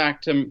punt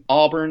back to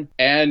Auburn,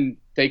 and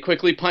they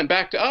quickly punt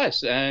back to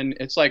us. And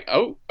it's like,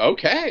 oh,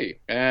 okay.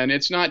 And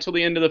it's not till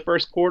the end of the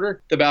first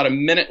quarter, about a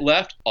minute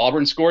left,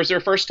 Auburn scores their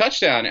first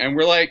touchdown. And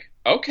we're like,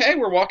 okay,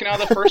 we're walking out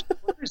of the first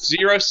quarter,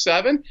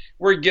 0-7.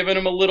 We're giving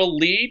them a little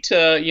lead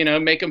to, you know,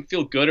 make them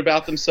feel good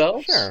about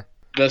themselves. Sure.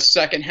 The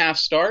second half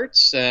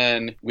starts,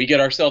 and we get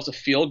ourselves a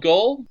field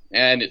goal,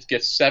 and it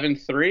gets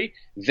 7-3.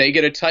 They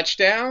get a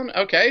touchdown.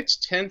 Okay, it's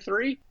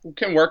 10-3. We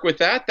can work with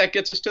that. That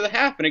gets us to the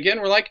half. And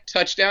again, we're like,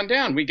 touchdown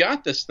down. We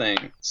got this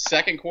thing.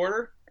 Second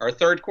quarter, or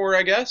third quarter,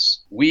 I guess,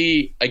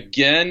 they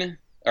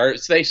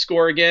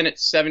score again at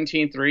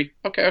 17-3.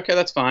 Okay,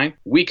 that's fine.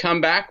 We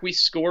come back, we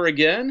score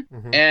again,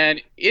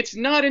 and it's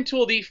not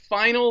until the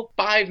final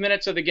 5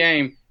 minutes of the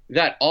game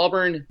that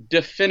Auburn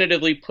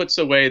definitively puts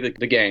away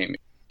the game.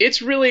 It's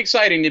really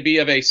exciting to be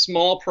of a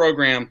small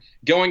program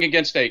going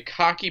against a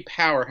cocky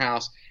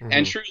powerhouse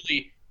and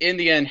truly, in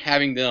the end,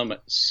 having them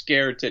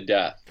scared to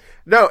death.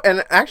 No,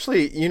 and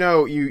actually, you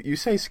know, you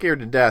say scared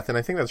to death, and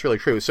I think that's really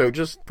true. So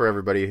just for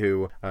everybody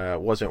who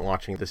wasn't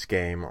watching this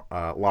game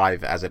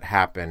live as it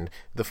happened,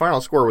 the final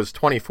score was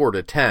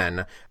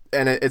 24-10.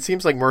 and it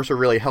seems like Mercer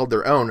really held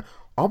their own.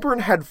 Auburn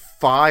had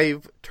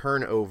 5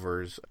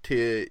 turnovers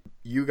to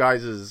you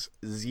guys'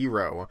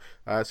 0.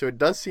 So it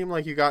does seem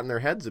like you got in their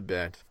heads a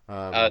bit.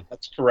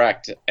 That's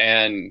correct.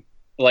 And,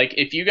 like,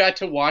 if you got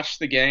to watch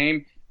the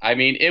game, I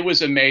mean, it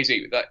was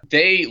amazing.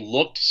 They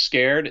looked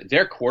scared.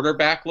 Their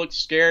quarterback looked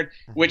scared,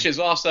 which is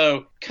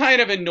also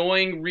kind of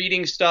annoying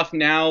reading stuff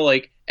now.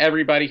 Like,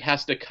 everybody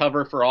has to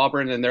cover for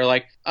Auburn, and they're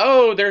like,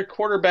 oh, their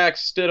quarterback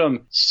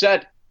Stidham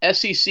set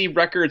SEC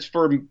records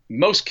for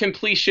most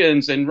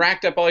completions and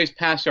racked up all these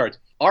pass yards.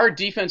 Our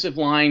defensive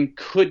line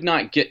could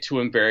not get to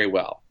him very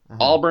well.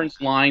 Auburn's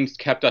lines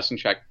kept us in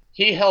check.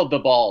 He held the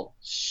ball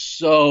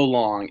so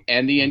long,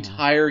 and the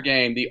entire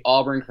game, the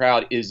Auburn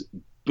crowd is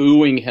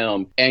booing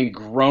him and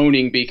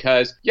groaning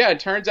because, yeah, it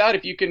turns out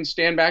if you can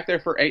stand back there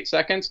for 8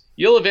 seconds,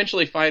 you'll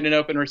eventually find an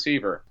open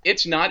receiver.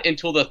 It's not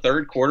until the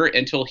third quarter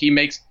until he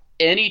makes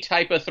any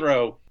type of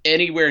throw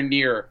anywhere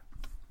near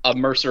a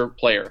Mercer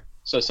player,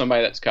 so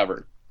somebody that's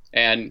covered.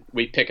 And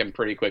we pick him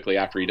pretty quickly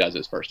after he does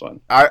his first one.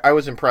 I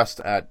was impressed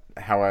at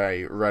how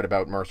I read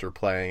about Mercer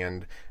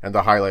playing and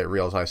the highlight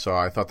reels I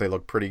saw. I thought they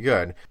looked pretty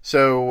good.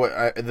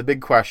 So the big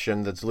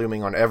question that's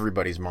looming on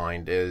everybody's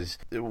mind is,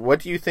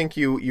 what do you think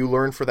you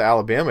learned for the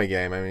Alabama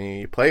game? I mean,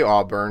 you play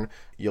Auburn,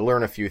 you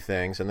learn a few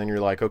things, and then you're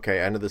like, okay,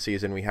 end of the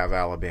season, we have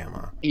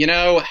Alabama. You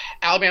know,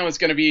 Alabama's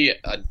going to be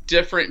a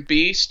different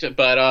beast,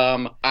 but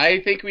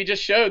I think we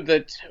just showed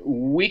that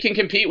we can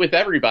compete with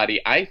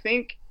everybody. I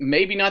think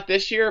maybe not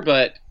this year,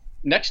 but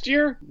next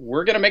year,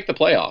 we're going to make the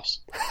playoffs.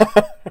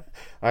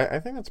 I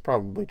think that's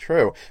probably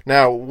true.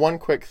 Now, one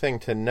quick thing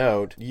to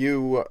note,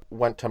 you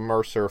went to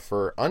Mercer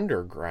for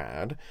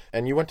undergrad,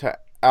 and you went to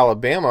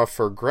Alabama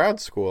for grad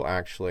school,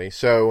 actually.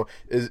 So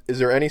is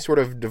there any sort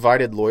of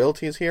divided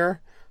loyalties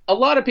here? A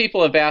lot of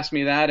people have asked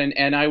me that,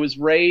 and I was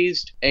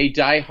raised a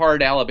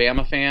diehard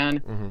Alabama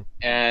fan,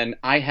 and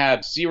I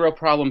have zero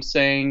problem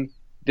saying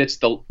that's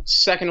the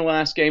second to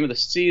last game of the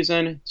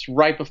season. It's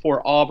right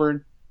before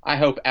Auburn. I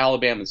hope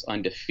Alabama's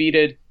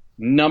undefeated,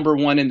 number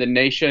 1 in the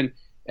nation,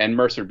 and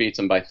Mercer beats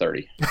them by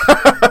 30.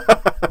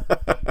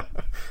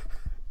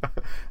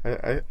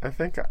 I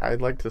think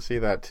I'd like to see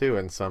that too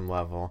in some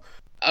level.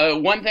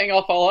 One thing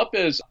I'll follow up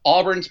is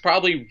Auburn's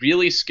probably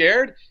really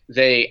scared.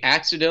 They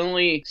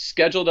accidentally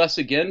scheduled us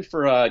again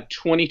for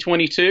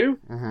 2022.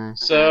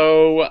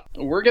 So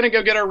we're going to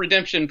go get our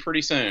redemption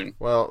pretty soon.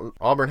 Well,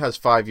 Auburn has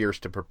 5 years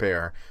to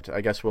prepare. I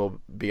guess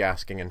we'll be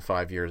asking in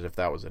 5 years if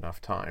that was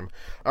enough time.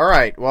 All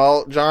right.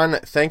 Well, John,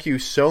 thank you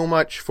so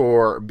much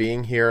for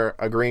being here,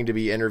 agreeing to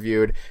be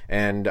interviewed,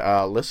 and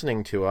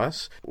listening to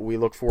us. We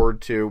look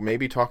forward to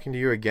maybe talking to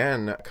you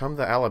again come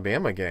the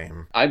Alabama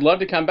game. I'd love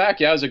to come back.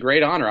 Yeah, it was a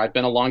great honor. I've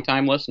been a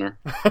long-time listener.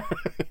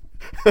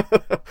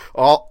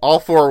 all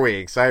 4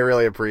 weeks. I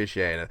really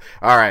appreciate it.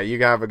 All right,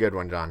 you have a good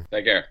one, John.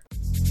 Take care.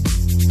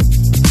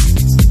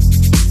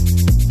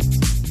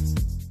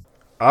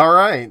 All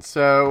right,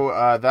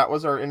 so that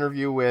was our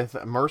interview with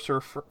Mercer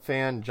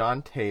fan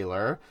John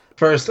Taylor.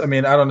 First, I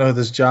mean, I don't know who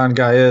this John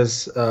guy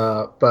is,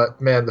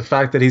 but man, the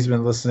fact that he's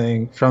been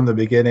listening from the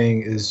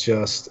beginning is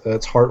just,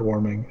 it's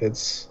heartwarming.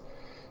 It's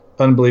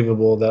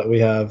unbelievable that we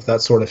have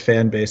that sort of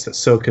fan base that's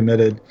so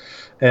committed.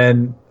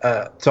 And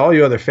to all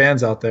you other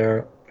fans out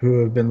there who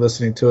have been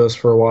listening to us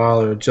for a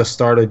while or just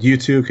started, you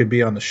too could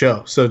be on the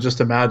show. So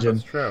just imagine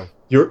That's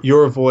true.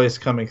 your voice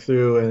coming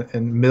through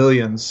and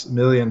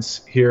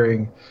millions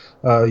hearing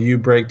you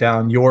break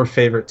down your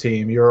favorite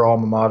team, your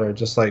alma mater,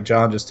 just like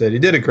John just did. He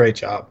did a great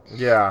job.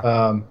 Yeah.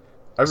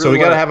 So we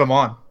got to have him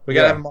on. We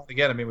got to have him on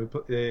again. I mean,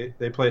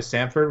 they play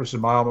Stanford, which is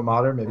my alma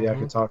mater. Maybe I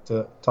could talk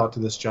to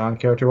this John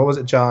character. What was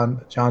it,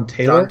 John Taylor?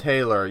 John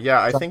Taylor.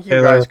 Yeah, I think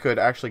you guys could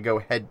actually go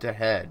head to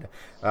head.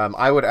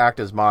 I would act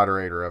as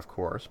moderator, of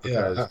course,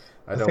 because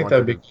I don't think want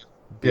that would to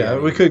be. Yeah,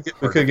 we could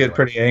get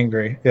pretty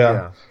angry.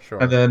 Yeah,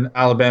 sure. And then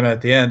Alabama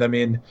at the end. I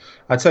mean,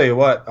 I tell you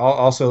what.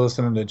 Also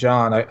listening to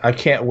John, I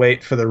can't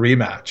wait for the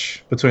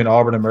rematch between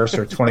Auburn and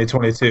Mercer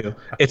 2022.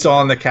 It's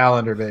on the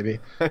calendar, baby.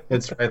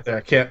 It's right there.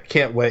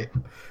 Can't wait.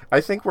 I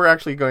think we're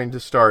actually going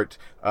to start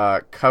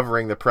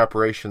covering the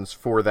preparations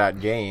for that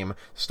game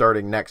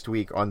starting next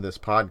week on this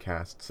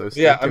podcast. So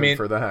stay tuned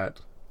for that.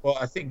 Well,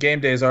 I think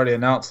game day is already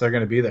announced. They're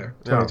going to be there,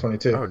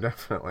 2022. Oh,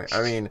 definitely.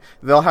 I mean,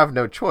 they'll have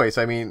no choice.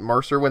 I mean,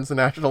 Mercer wins the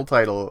national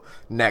title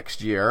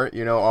next year.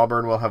 You know,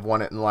 Auburn will have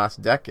won it in the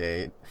last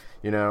decade.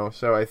 You know,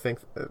 so I think,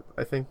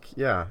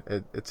 yeah,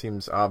 it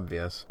seems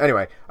obvious.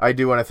 Anyway, I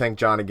do want to thank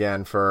John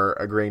again for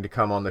agreeing to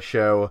come on the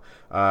show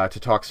to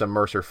talk some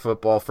Mercer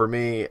football. For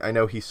me, I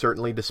know he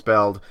certainly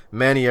dispelled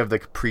many of the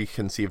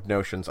preconceived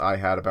notions I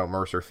had about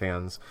Mercer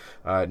fans,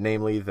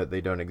 namely that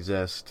they don't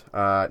exist.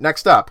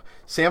 Next up,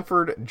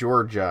 Samford,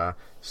 Georgia.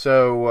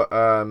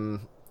 So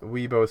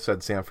we both said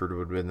Samford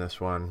would win this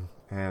one,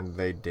 and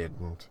they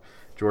didn't.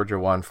 Georgia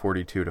won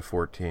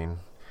 42-14.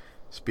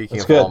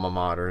 Speaking of alma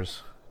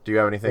maters. Do you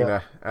have anything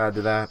to add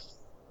to that?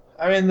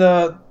 I mean,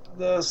 the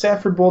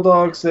Samford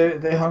Bulldogs,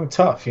 they hung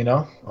tough, you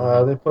know.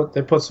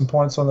 They put some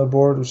points on the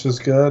board, which is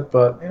good,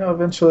 but you know,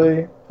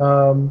 eventually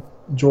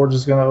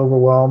Georgia's going to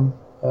overwhelm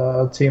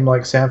a team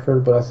like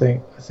Sanford, but I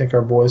think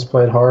our boys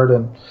played hard,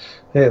 and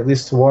hey, at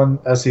least one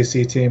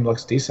SEC team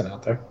looks decent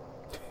out there.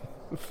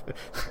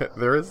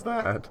 There is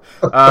that.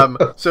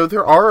 So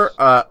there are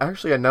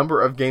actually a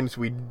number of games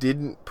we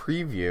didn't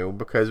preview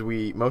because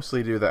we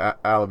mostly do the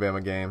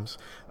Alabama games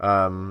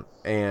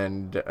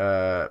and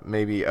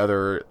maybe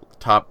other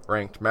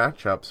top-ranked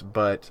matchups,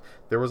 but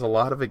there was a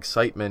lot of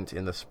excitement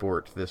in the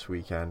sport this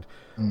weekend.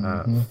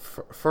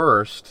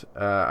 First,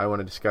 I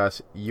want to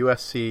discuss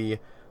USC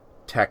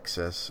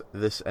Texas.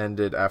 This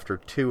ended after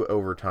 2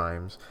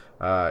 overtimes.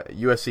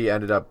 USC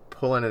ended up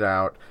pulling it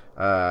out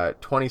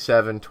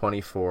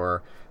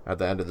 27-24 at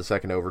the end of the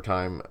second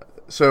overtime.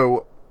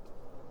 So,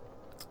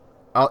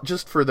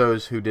 just for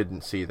those who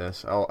didn't see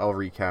this, I'll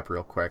recap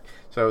real quick.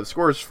 So the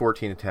score is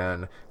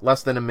 14-10,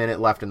 less than a minute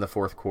left in the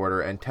fourth quarter,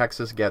 and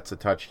Texas gets a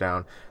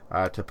touchdown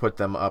to put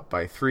them up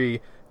by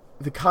 3.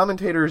 The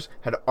commentators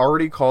had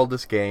already called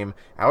this game.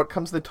 Out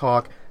comes the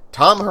talk.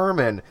 Tom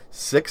Herman,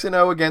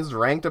 6-0 against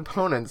ranked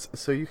opponents,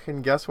 so you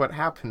can guess what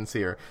happens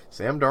here.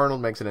 Sam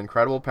Darnold makes an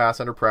incredible pass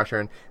under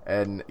pressure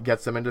and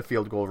gets them into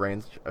field goal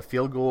range. A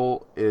field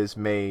goal is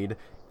made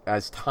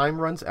as time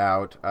runs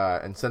out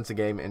and sends the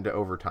game into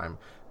overtime.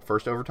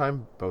 First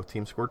overtime, both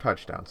teams score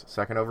touchdowns.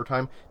 Second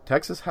overtime,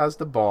 Texas has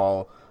the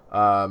ball,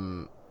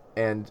 and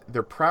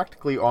they're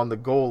practically on the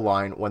goal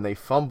line when they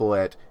fumble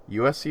it.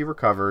 USC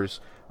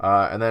recovers,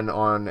 and then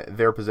on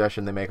their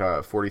possession, they make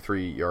a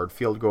 43-yard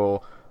field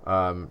goal.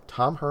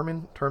 Tom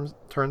Herman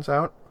turns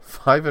out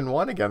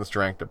 5-1 against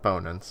ranked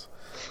opponents.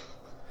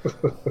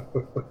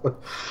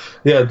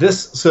 Yeah,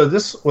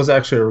 this was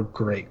actually a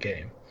great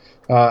game.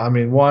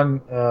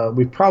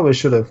 We probably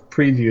should have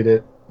previewed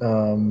it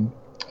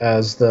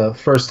as the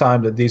first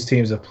time that these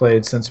teams have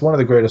played since one of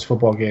the greatest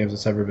football games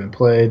that's ever been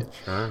played.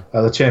 Sure.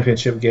 The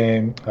championship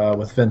game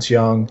with Vince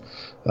Young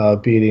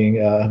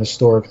beating a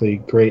historically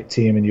great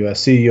team in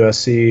USC.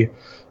 USC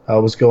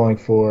was going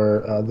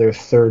for their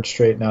third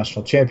straight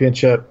national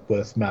championship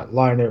with Matt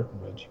Leinart,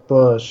 Reggie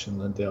Bush, and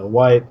LaDale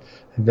White.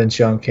 And Vince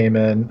Young came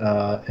in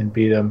and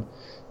beat him.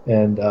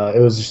 And it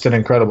was just an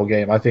incredible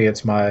game. I think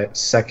it's my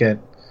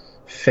second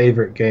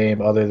favorite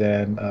game other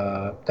than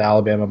the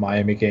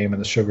Alabama-Miami game in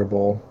the Sugar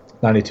Bowl,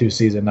 92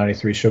 season,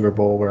 93 Sugar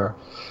Bowl, where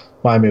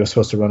Miami was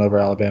supposed to run over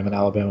Alabama and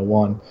Alabama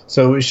won.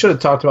 So we should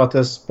have talked about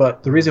this,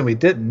 but the reason we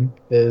didn't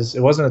is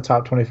it wasn't a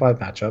top 25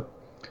 matchup.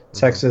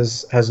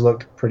 Texas has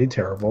looked pretty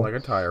terrible. Like a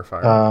tire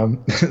fire.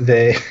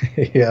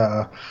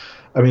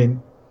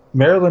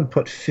 Maryland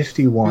put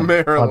 51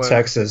 on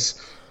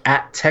Texas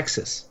at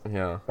Texas.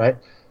 Yeah. Right?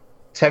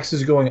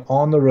 Texas going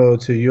on the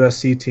road to a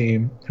USC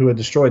team who had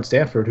destroyed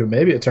Stanford, who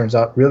maybe it turns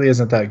out really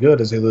isn't that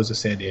good as they lose to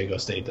San Diego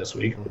State this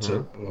week. Which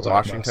we'll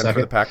Washington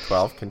for the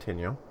Pac-12.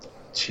 Continue.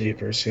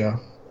 Cheapers, yeah.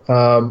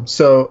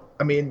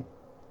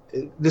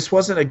 This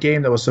wasn't a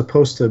game that was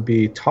supposed to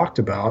be talked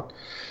about,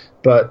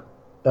 but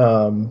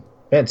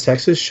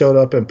Texas showed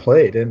up and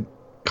played. And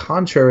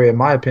contrary, in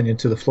my opinion,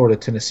 to the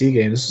Florida-Tennessee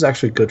game, this is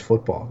actually good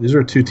football. These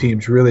were two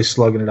teams really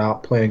slugging it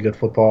out, playing good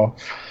football.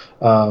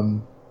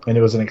 And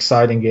it was an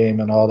exciting game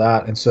and all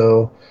that. And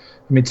so,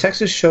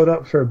 Texas showed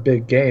up for a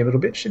big game. It'll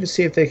be interesting to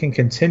see if they can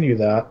continue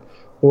that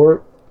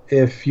or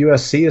if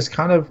USC is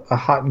kind of a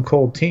hot and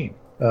cold team.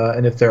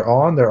 And if they're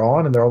on,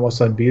 and they're almost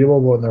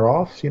unbeatable when they're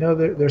off.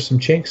 There's some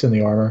chinks in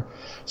the armor.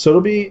 So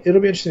it'll be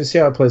interesting to see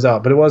how it plays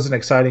out. But it was an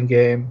exciting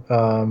game.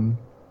 And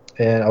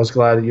I was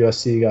glad that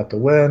USC got the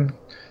win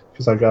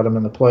because I got them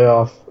in the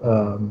playoff.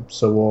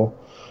 So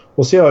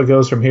we'll see how it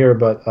goes from here.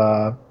 But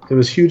it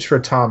was huge for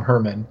Tom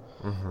Herman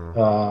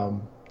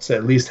to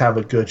at least have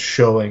a good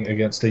showing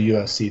against a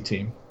USC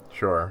team.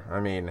 Sure.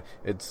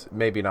 It's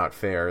maybe not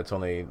fair. It's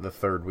only the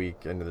third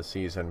week into the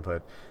season,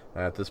 but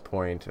at this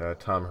point,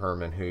 Tom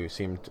Herman, who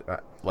seemed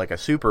like a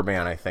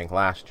Superman, I think,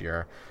 last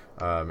year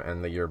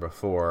and the year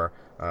before,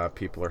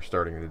 people are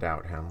starting to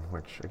doubt him,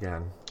 which,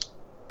 again,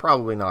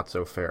 probably not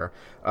so fair.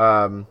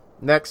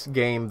 Next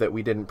game that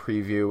we didn't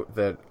preview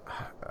that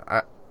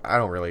I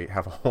don't really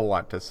have a whole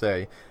lot to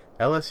say.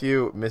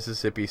 LSU,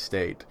 Mississippi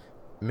State.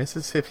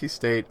 Mississippi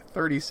State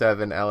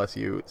 37,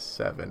 LSU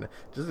 7.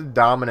 Just a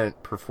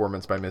dominant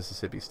performance by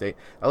Mississippi State.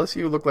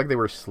 LSU looked like they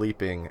were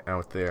sleeping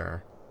out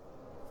there.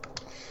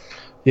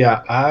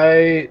 Yeah,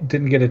 I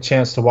didn't get a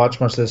chance to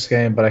watch much of this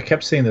game, but I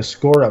kept seeing the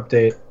score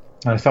update,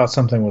 and I thought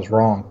something was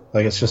wrong.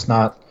 Like, it's just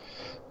not –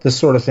 this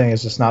sort of thing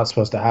is just not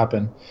supposed to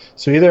happen.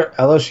 So either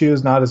LSU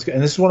is not as good –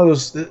 and this is one of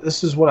those –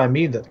 this is what I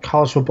mean, that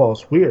college football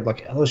is weird.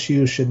 Like,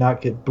 LSU should not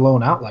get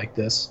blown out like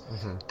this.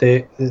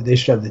 They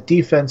should have the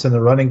defense and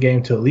the running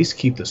game to at least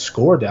keep the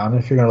score down.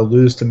 If you're going to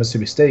lose to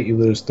Mississippi State, you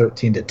lose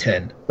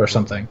 13-10 or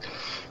something.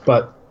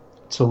 But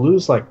to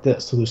lose like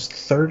this, to lose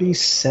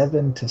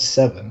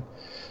 37-7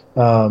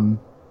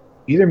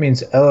 either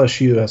means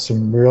LSU has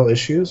some real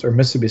issues or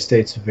Mississippi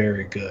State's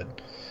very good.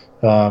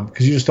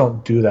 Because you just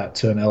don't do that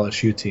to an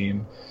LSU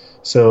team.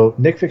 So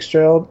Nick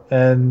Fitzgerald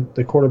and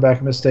the quarterback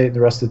of Mississippi State and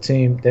the rest of the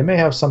team, they may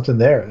have something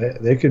there.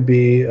 They could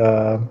be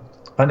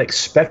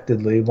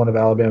unexpectedly one of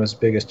Alabama's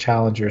biggest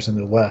challengers in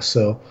the West.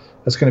 So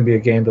that's going to be a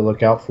game to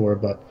look out for.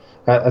 But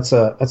that's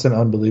an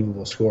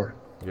unbelievable score.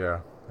 Yeah,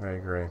 I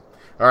agree.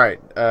 All right,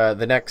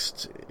 the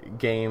next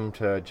game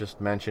to just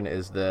mention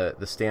is the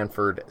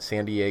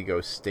Stanford-San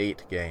Diego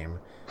State game.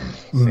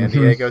 San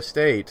Diego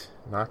State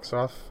knocks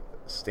off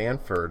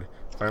Stanford.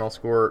 Final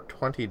score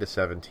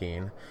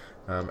 20-17.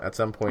 At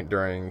some point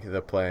during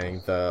the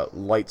playing, the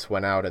lights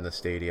went out in the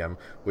stadium,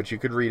 which you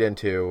could read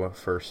into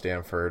for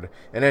Stanford.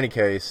 In any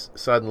case,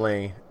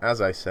 suddenly,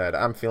 as I said,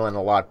 I'm feeling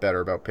a lot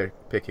better about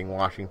picking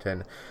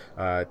Washington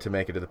to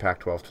make it to the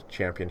Pac-12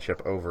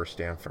 championship over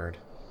Stanford.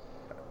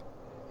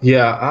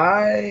 Yeah,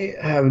 I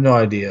have no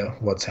idea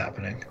what's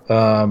happening.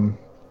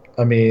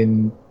 I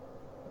mean,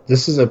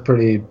 this is a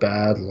pretty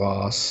bad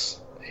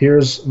loss.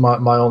 Here's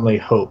my only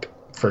hope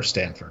for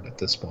Stanford at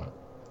this point.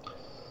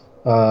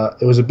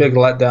 It was a big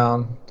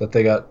letdown that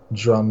they got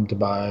drummed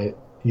by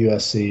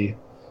USC.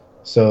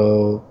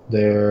 So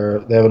they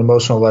have an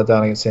emotional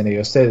letdown against San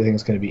Diego State. They think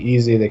it's going to be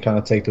easy. They kind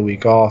of take the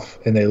week off,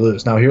 and they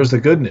lose. Now, here's the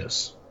good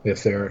news,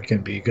 if there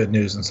can be good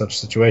news in such a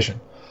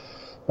situation.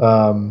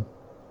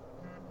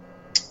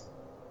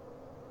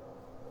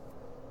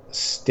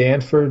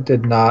 Stanford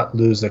did not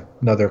lose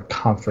another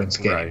conference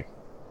game.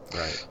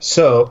 Right.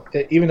 So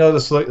even though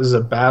this is a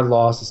bad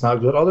loss, it's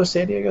not good. Although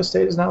San Diego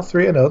State is now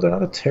 3-0, they're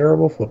not a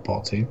terrible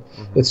football team.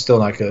 Mm-hmm. It's still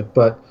not good,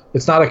 but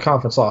it's not a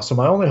conference loss. So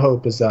my only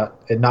hope is that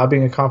it not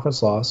being a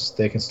conference loss,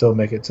 they can still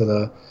make it to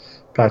the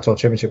Pac-12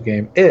 championship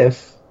game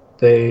if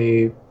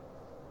they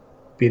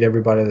beat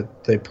everybody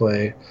that they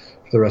play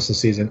for the rest of the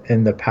season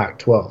in the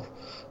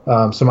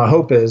Pac-12. So my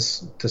hope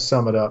is, to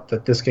sum it up,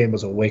 that this game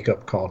was a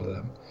wake-up call to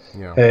them.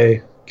 Yeah.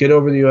 Hey, get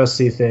over the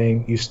USC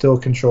thing. You still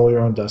control your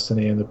own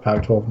destiny in the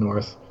Pac-12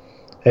 North.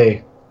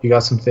 Hey, you got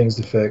some things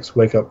to fix.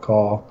 Wake up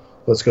call.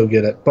 Let's go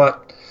get it.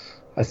 But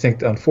I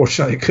think,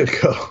 unfortunately, it could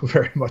go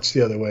very much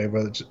the other way,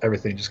 where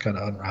everything just kind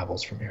of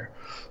unravels from here.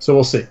 So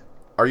we'll see.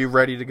 Are you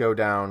ready to go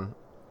down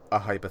a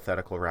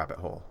hypothetical rabbit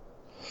hole?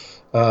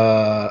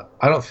 I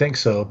don't think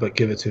so, but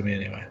give it to me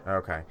anyway.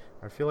 Okay.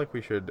 I feel like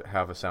we should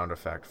have a sound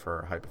effect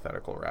for a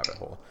hypothetical rabbit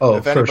hole. Oh,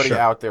 if anybody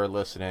out there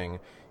listening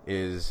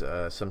is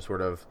some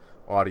sort of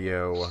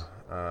audio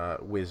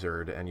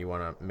wizard and you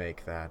want to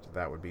make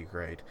that would be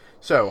great.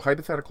 So,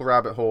 hypothetical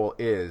rabbit hole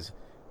is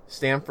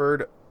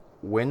Stanford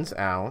wins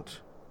out,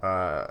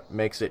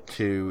 makes it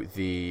to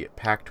the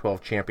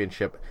Pac-12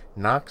 championship,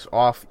 knocks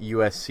off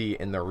USC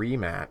in the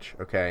rematch,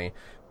 okay?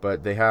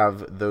 But they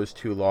have those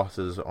two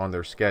losses on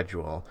their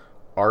schedule.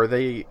 Are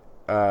they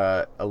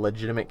a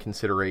legitimate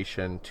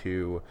consideration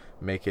to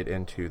make it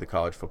into the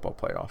college football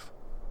playoff?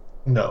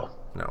 No.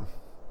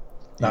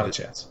 Not a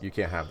chance. You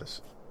can't have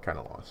this kind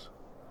of loss.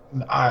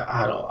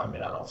 I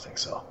don't think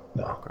so.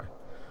 No. Okay.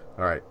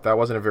 All right. That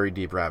wasn't a very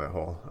deep rabbit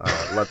hole.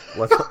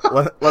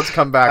 Let's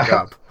come back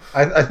up.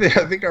 I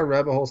think our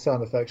rabbit hole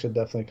sound effect should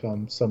definitely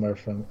come somewhere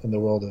from in the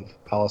world of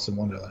Alice in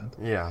Wonderland.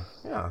 Yeah.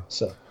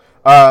 So,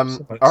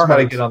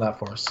 somebody get on that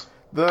for us.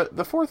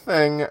 The fourth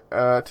thing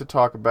to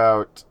talk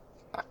about,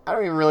 I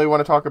don't even really want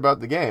to talk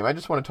about the game. I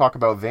just want to talk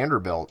about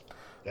Vanderbilt.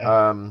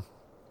 Yeah.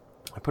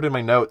 I put in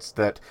my notes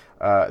that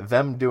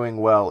them doing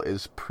well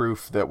is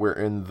proof that we're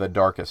in the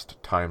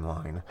darkest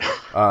timeline.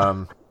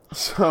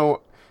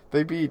 So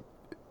they beat,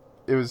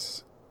 it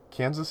was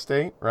Kansas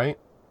State, right?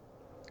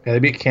 Yeah, they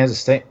beat Kansas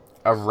State.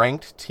 A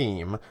ranked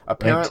team.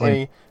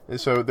 Apparently,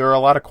 so there are a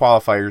lot of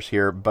qualifiers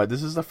here, but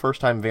this is the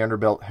first time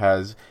Vanderbilt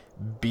has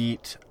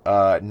beat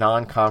a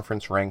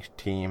non-conference ranked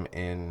team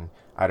in,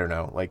 I don't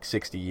know, like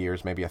 60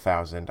 years, maybe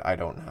 1,000. I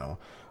don't know.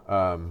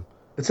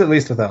 It's at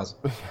least 1,000.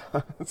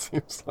 It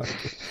seems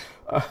like it.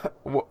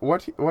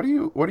 What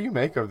do you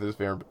make of this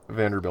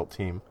Vanderbilt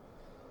team?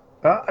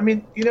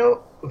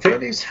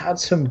 Vandy's had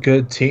some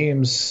good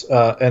teams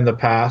in the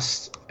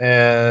past,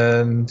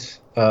 and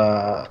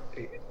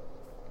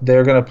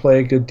they're going to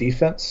play good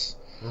defense.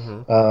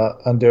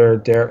 Mm-hmm. Under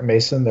Derek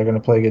Mason, they're going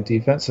to play good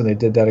defense, and they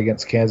did that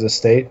against Kansas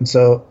State. And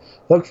so,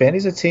 look,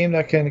 Vandy's a team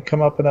that can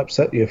come up and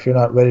upset you if you're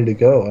not ready to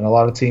go. And a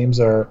lot of teams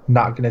are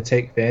not going to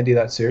take Vandy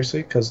that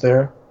seriously because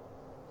they're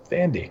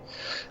Vandy.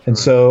 And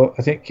so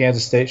I think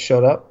Kansas State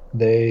showed up.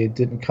 They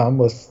didn't come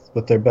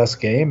with their best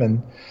game,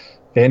 and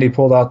Vandy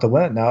pulled out the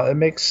win. Now,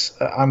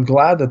 I'm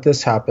glad that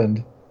this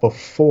happened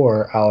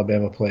before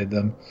Alabama played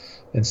them,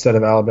 instead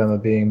of Alabama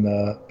being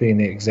the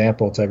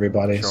example to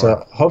everybody. Sure.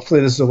 So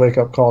hopefully this is a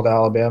wake-up call to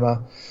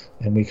Alabama,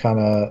 and we kind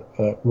of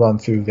run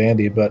through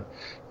Vandy. But,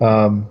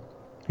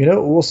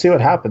 we'll see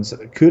what happens.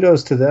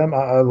 Kudos to them.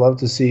 I love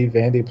to see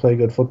Vandy play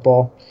good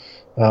football.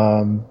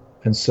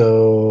 And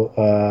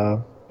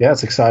so,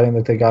 it's exciting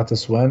that they got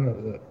this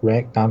win.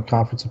 Ranked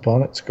non-conference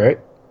opponent. It's great.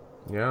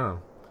 Yeah.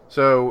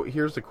 So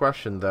here's the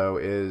question, though,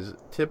 is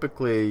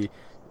typically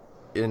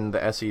in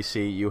the SEC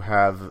you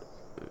have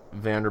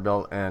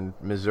Vanderbilt and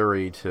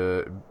Missouri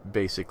to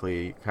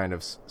basically kind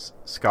of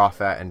scoff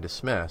at and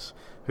dismiss.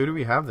 Who do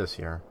we have this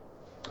year?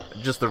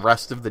 Just the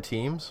rest of the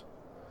teams?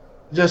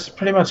 Just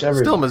pretty much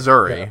everybody. Still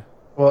Missouri. Yeah.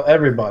 Well,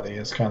 everybody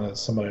is kind of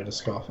somebody to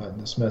scoff at and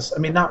dismiss. I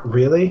mean, not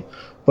really,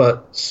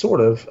 but sort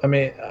of. I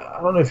mean,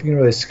 I don't know if you can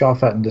really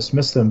scoff at and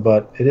dismiss them,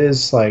 but it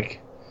is like,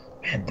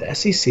 man, the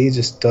SEC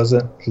just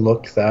doesn't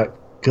look that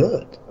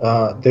good.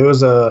 There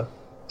was a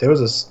there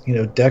was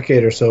a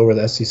decade or so where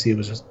the SEC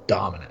was just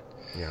dominant.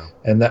 Yeah.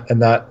 And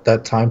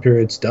that time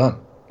period's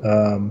done.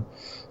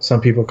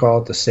 Some people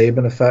call it the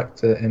Saban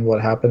effect in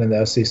what happened in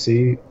the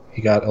SEC.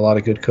 He got a lot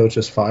of good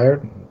coaches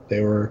fired. They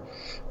were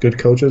good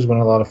coaches,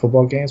 winning a lot of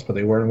football games, but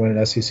they weren't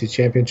winning SEC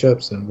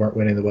championships and weren't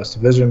winning the West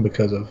Division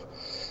because of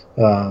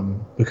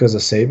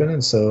Saban,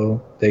 and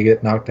so they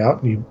get knocked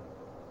out. And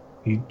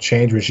you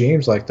change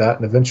regimes like that,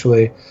 and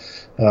eventually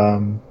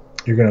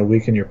you're going to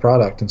weaken your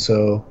product. And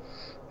so,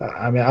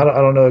 I mean, I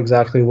don't know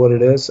exactly what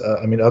it is.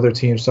 I mean, other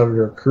teams started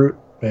to recruit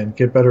and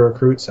get better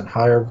recruits and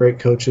hire great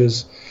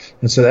coaches.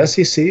 And so the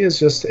SEC is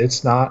just,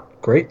 it's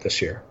not great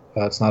this year.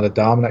 It's not a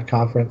dominant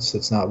conference.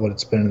 It's not what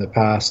it's been in the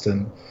past.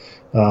 And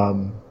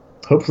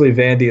hopefully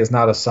Vandy is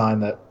not a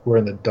sign that we're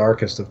in the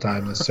darkest of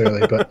times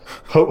necessarily, but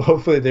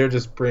hopefully they're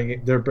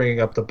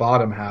bringing up the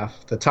bottom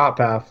half. The top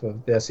half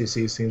of the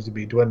SEC seems to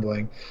be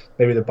dwindling.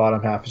 Maybe the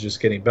bottom half is just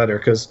getting better,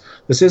 because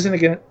this isn't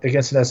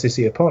against an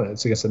SEC opponent.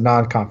 It's against a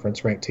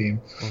non-conference ranked team.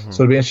 Mm-hmm.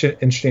 So it'll be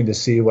interesting to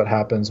see what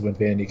happens when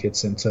Vandy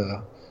gets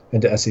into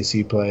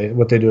SEC play,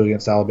 what they do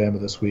against Alabama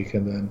this week,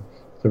 and then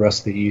the rest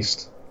of the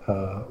East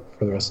for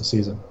the rest of the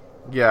season.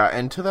 Yeah,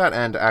 and to that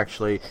end,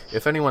 actually,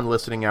 if anyone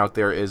listening out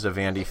there is a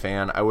Vandy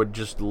fan, I would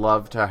just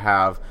love to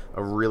have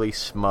a really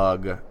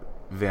smug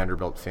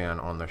Vanderbilt fan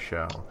on the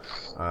show.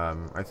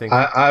 I think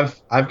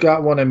I've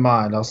got one in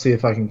mind. I'll see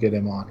if I can get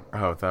him on.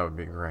 Oh, that would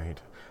be great.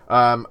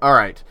 All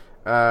right.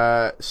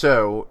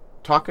 So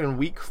talking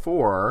week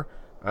 4,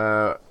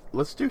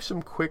 let's do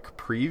some quick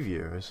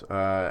previews.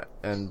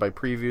 And by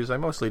previews, I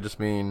mostly just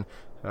mean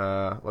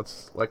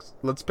let's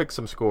pick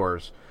some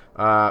scores.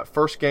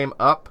 First game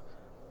up.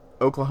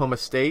 Oklahoma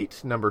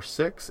State, number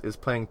 6, is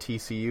playing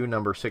TCU,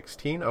 number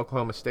 16.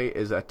 Oklahoma State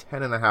is a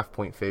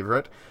 10.5-point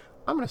favorite.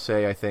 I'm going to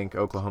say I think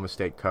Oklahoma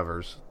State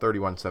covers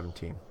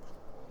 31-17.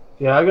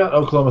 Yeah, I got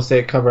Oklahoma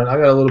State covering. I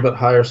got a little bit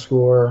higher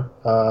score.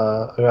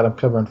 I got them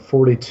covering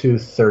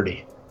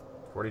 42-30.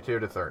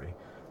 42-30.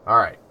 All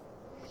right.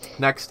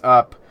 Next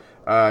up,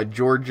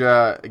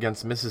 Georgia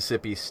against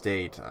Mississippi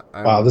State.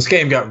 Wow, this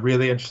game got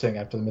really interesting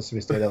after the Mississippi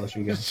State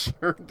LSU game.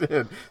 Sure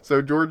did.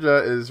 So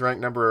Georgia is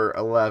ranked number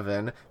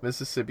 11.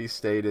 Mississippi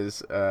State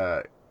is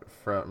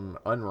from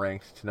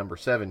unranked to number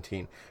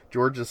 17.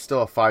 Georgia's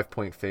still a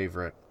 5-point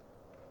favorite.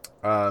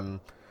 I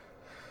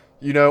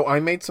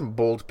made some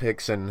bold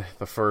picks in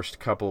the first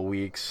couple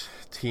weeks.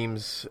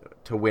 Teams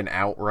to win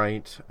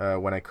outright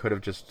when I could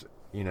have just,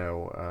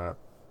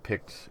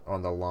 picked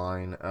on the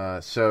line.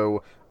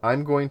 So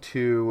I'm going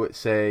to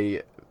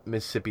say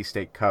Mississippi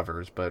State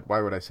covers, but why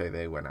would I say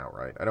they win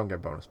outright? I don't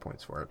get bonus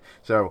points for it.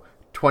 So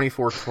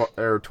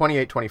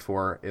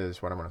 28-24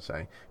 is what I'm going to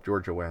say.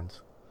 Georgia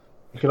wins.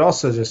 You could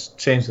also just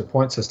change the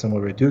point system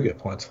where we do get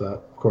points for that.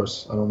 Of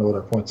course, I don't know what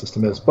our point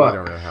system is, but I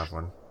don't really have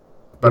one.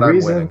 But I'm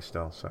winning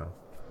still, so.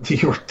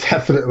 You're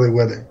definitely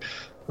winning.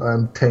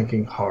 I'm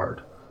tanking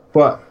hard.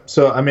 But,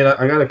 so, I mean,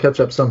 I got to catch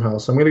up somehow.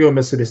 So I'm going to go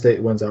Mississippi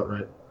State wins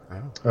outright.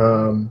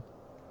 Oh.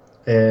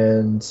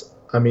 And,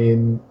 I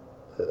mean,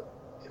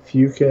 if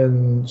you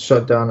can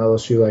shut down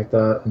LSU like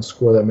that and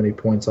score that many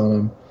points on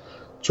them,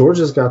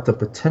 Georgia's got the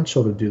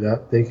potential to do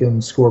that. They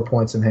can score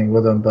points and hang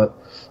with them. But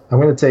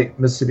I'm going to take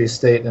Mississippi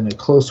State in a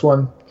close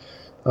one,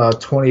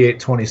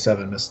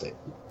 28-27 Miss State.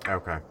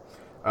 Okay.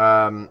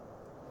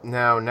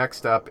 Now,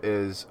 next up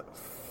is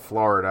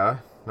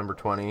Florida, number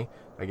 20,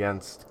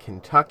 against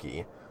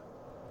Kentucky,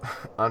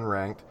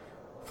 unranked.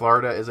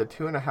 Florida is a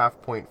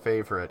 2.5-point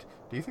favorite.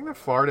 Do you think that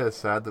Florida is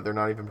sad that they're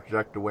not even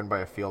projected to win by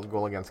a field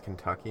goal against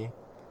Kentucky?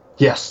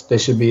 Yes, they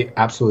should be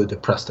absolutely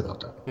depressed about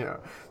that. Yeah.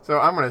 So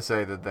I'm going to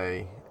say that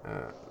they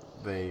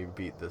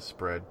beat the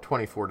spread.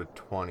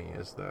 24-20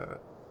 is the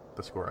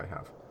score I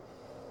have.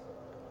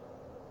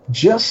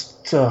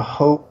 Just to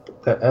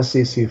hope that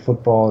SEC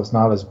football is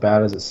not as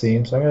bad as it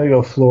seems, I'm going to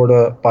go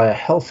Florida by a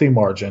healthy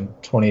margin,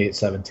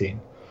 28-17.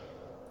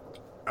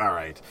 All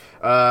right.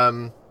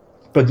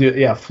 But,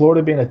 yeah,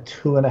 Florida being a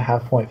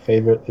 2.5-point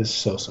favorite is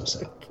so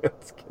sick.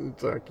 Against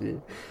Kentucky.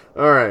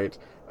 All right.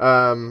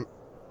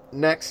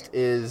 Next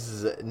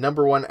is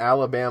number 1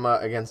 Alabama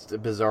against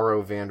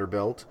Bizarro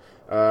Vanderbilt.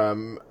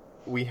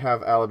 We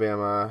have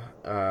Alabama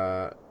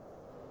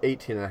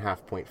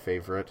 18.5-point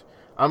favorite.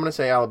 I'm going to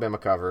say Alabama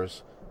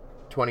covers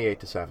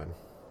 28-7.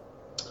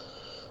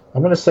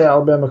 I'm going to say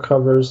Alabama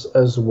covers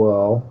as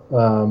well.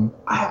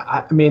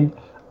 I mean,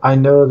 I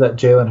know that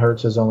Jalen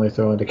Hurts is only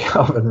throwing to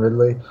Calvin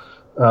Ridley,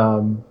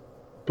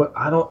 but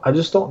I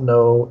just don't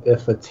know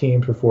if a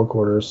team for 4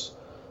 quarters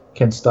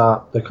can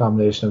stop the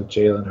combination of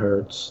Jalen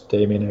Hurts,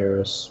 Damian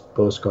Harris,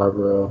 Bo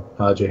Scarborough,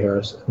 Najee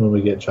Harris, and when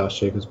we get Josh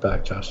Jacobs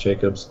back, Josh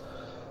Jacobs.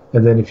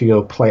 And then if you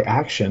go play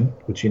action,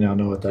 which you now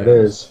know what that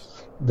is,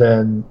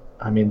 then,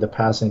 I mean, the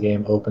passing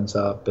game opens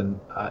up, and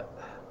I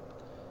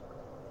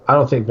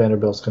don't think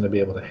Vanderbilt's going to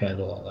be able to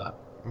handle all that.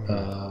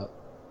 Mm-hmm.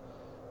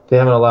 They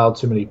haven't allowed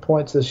too many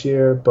points this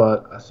year,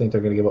 but I think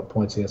they're going to give up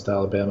points against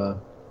Alabama.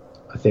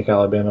 I think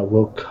Alabama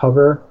will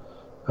cover.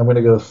 I'm going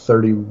to go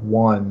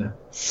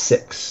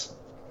 31-6.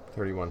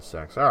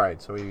 31-6. All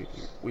right, so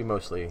we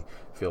mostly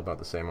feel about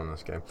the same on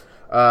this game.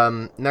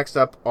 Next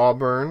up,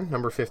 Auburn,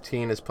 number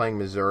 15, is playing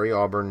Missouri.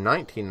 Auburn,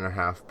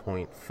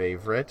 19.5-point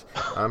favorite.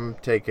 I'm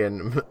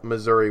taking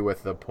Missouri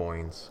with the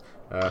points.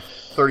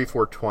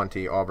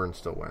 34-20. Auburn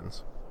still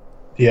wins.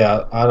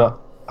 Yeah,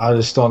 I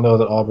just don't know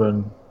that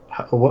Auburn.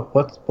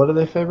 What are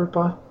they favored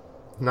by?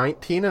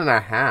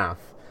 19.5.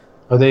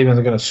 Are they even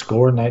going to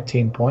score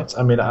 19 points?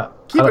 I mean,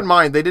 keep in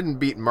mind they didn't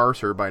beat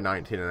Mercer by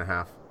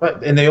 19.5.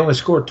 Right, and they only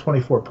scored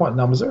 24 points.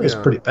 Now Missouri is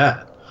pretty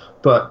bad,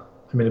 but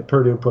I mean,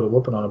 Purdue put a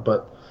whooping on it.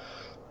 But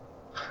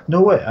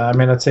no way. I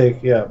mean, I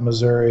take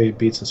Missouri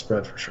beats the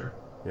spread for sure.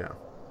 Yeah.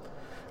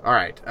 All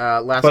right.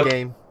 Last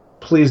game.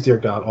 Please, dear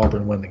God,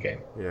 Auburn win the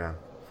game. Yeah,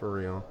 for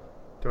real.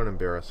 Don't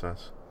embarrass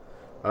us.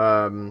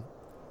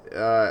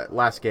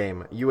 Last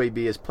game. UAB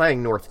is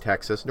playing North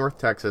Texas. North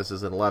Texas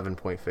is an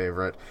 11-point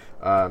favorite.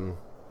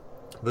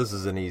 This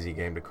is an easy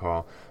game to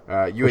call.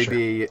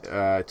 UAB,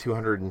 sure.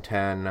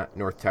 210,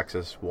 North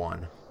Texas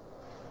 1.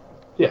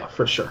 Yeah,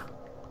 for sure.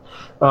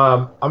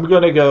 I'm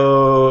going to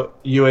go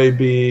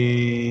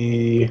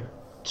UAB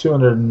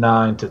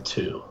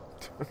 209-2.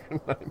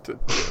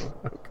 209-2.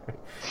 Okay.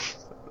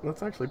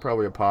 That's actually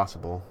probably a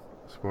possible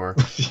score.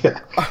 Yeah.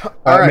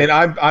 I mean,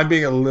 I'm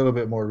being a little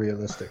bit more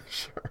realistic.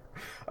 Sure.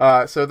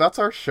 So that's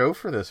our show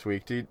for this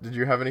week. Did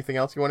you have anything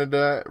else you wanted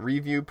to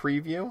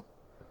preview?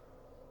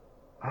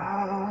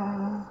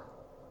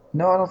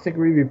 No, I don't think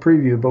review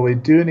preview, but we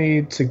do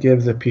need to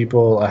give the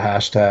people a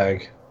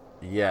hashtag.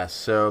 Yes,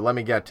 so let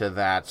me get to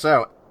that.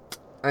 So,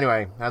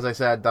 anyway, as I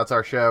said, that's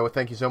our show.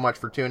 Thank you so much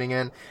for tuning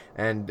in.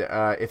 And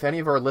if any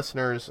of our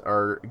listeners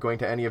are going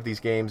to any of these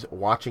games,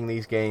 watching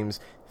these games,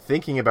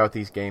 thinking about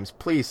these games,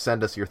 please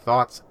send us your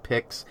thoughts,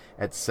 picks,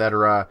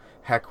 etc.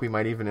 Heck, we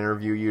might even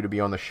interview you to be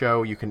on the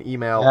show. You can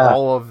email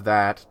all of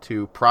that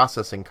to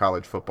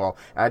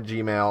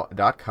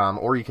processingcollegefootball@gmail.com,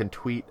 or you can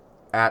tweet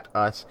at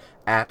us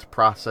at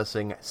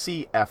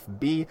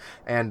processingcfb,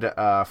 and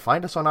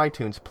find us on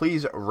iTunes.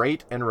 Please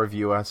rate and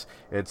review us.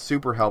 It's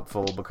super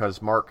helpful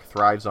because Mark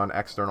thrives on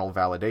external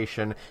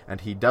validation and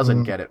he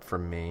doesn't get it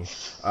from me.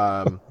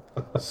 So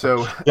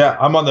yeah,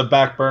 I'm on the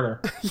back burner.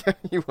 Yeah,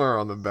 you are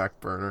on the back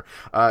burner.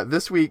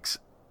 This week's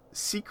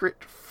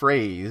secret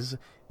phrase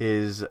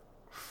is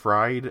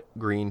fried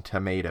green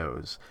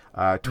tomatoes.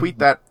 Tweet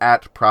that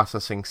at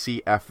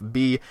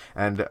processingcfb,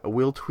 and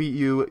we'll tweet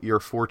you your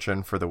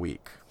fortune for the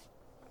week.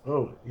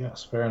 Oh,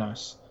 yes, very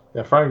nice.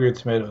 Yeah, fried green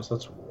tomatoes,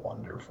 that's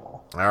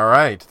wonderful. All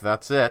right,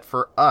 that's it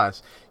for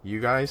us. You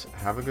guys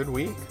have a good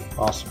week.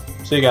 Awesome.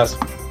 See you guys.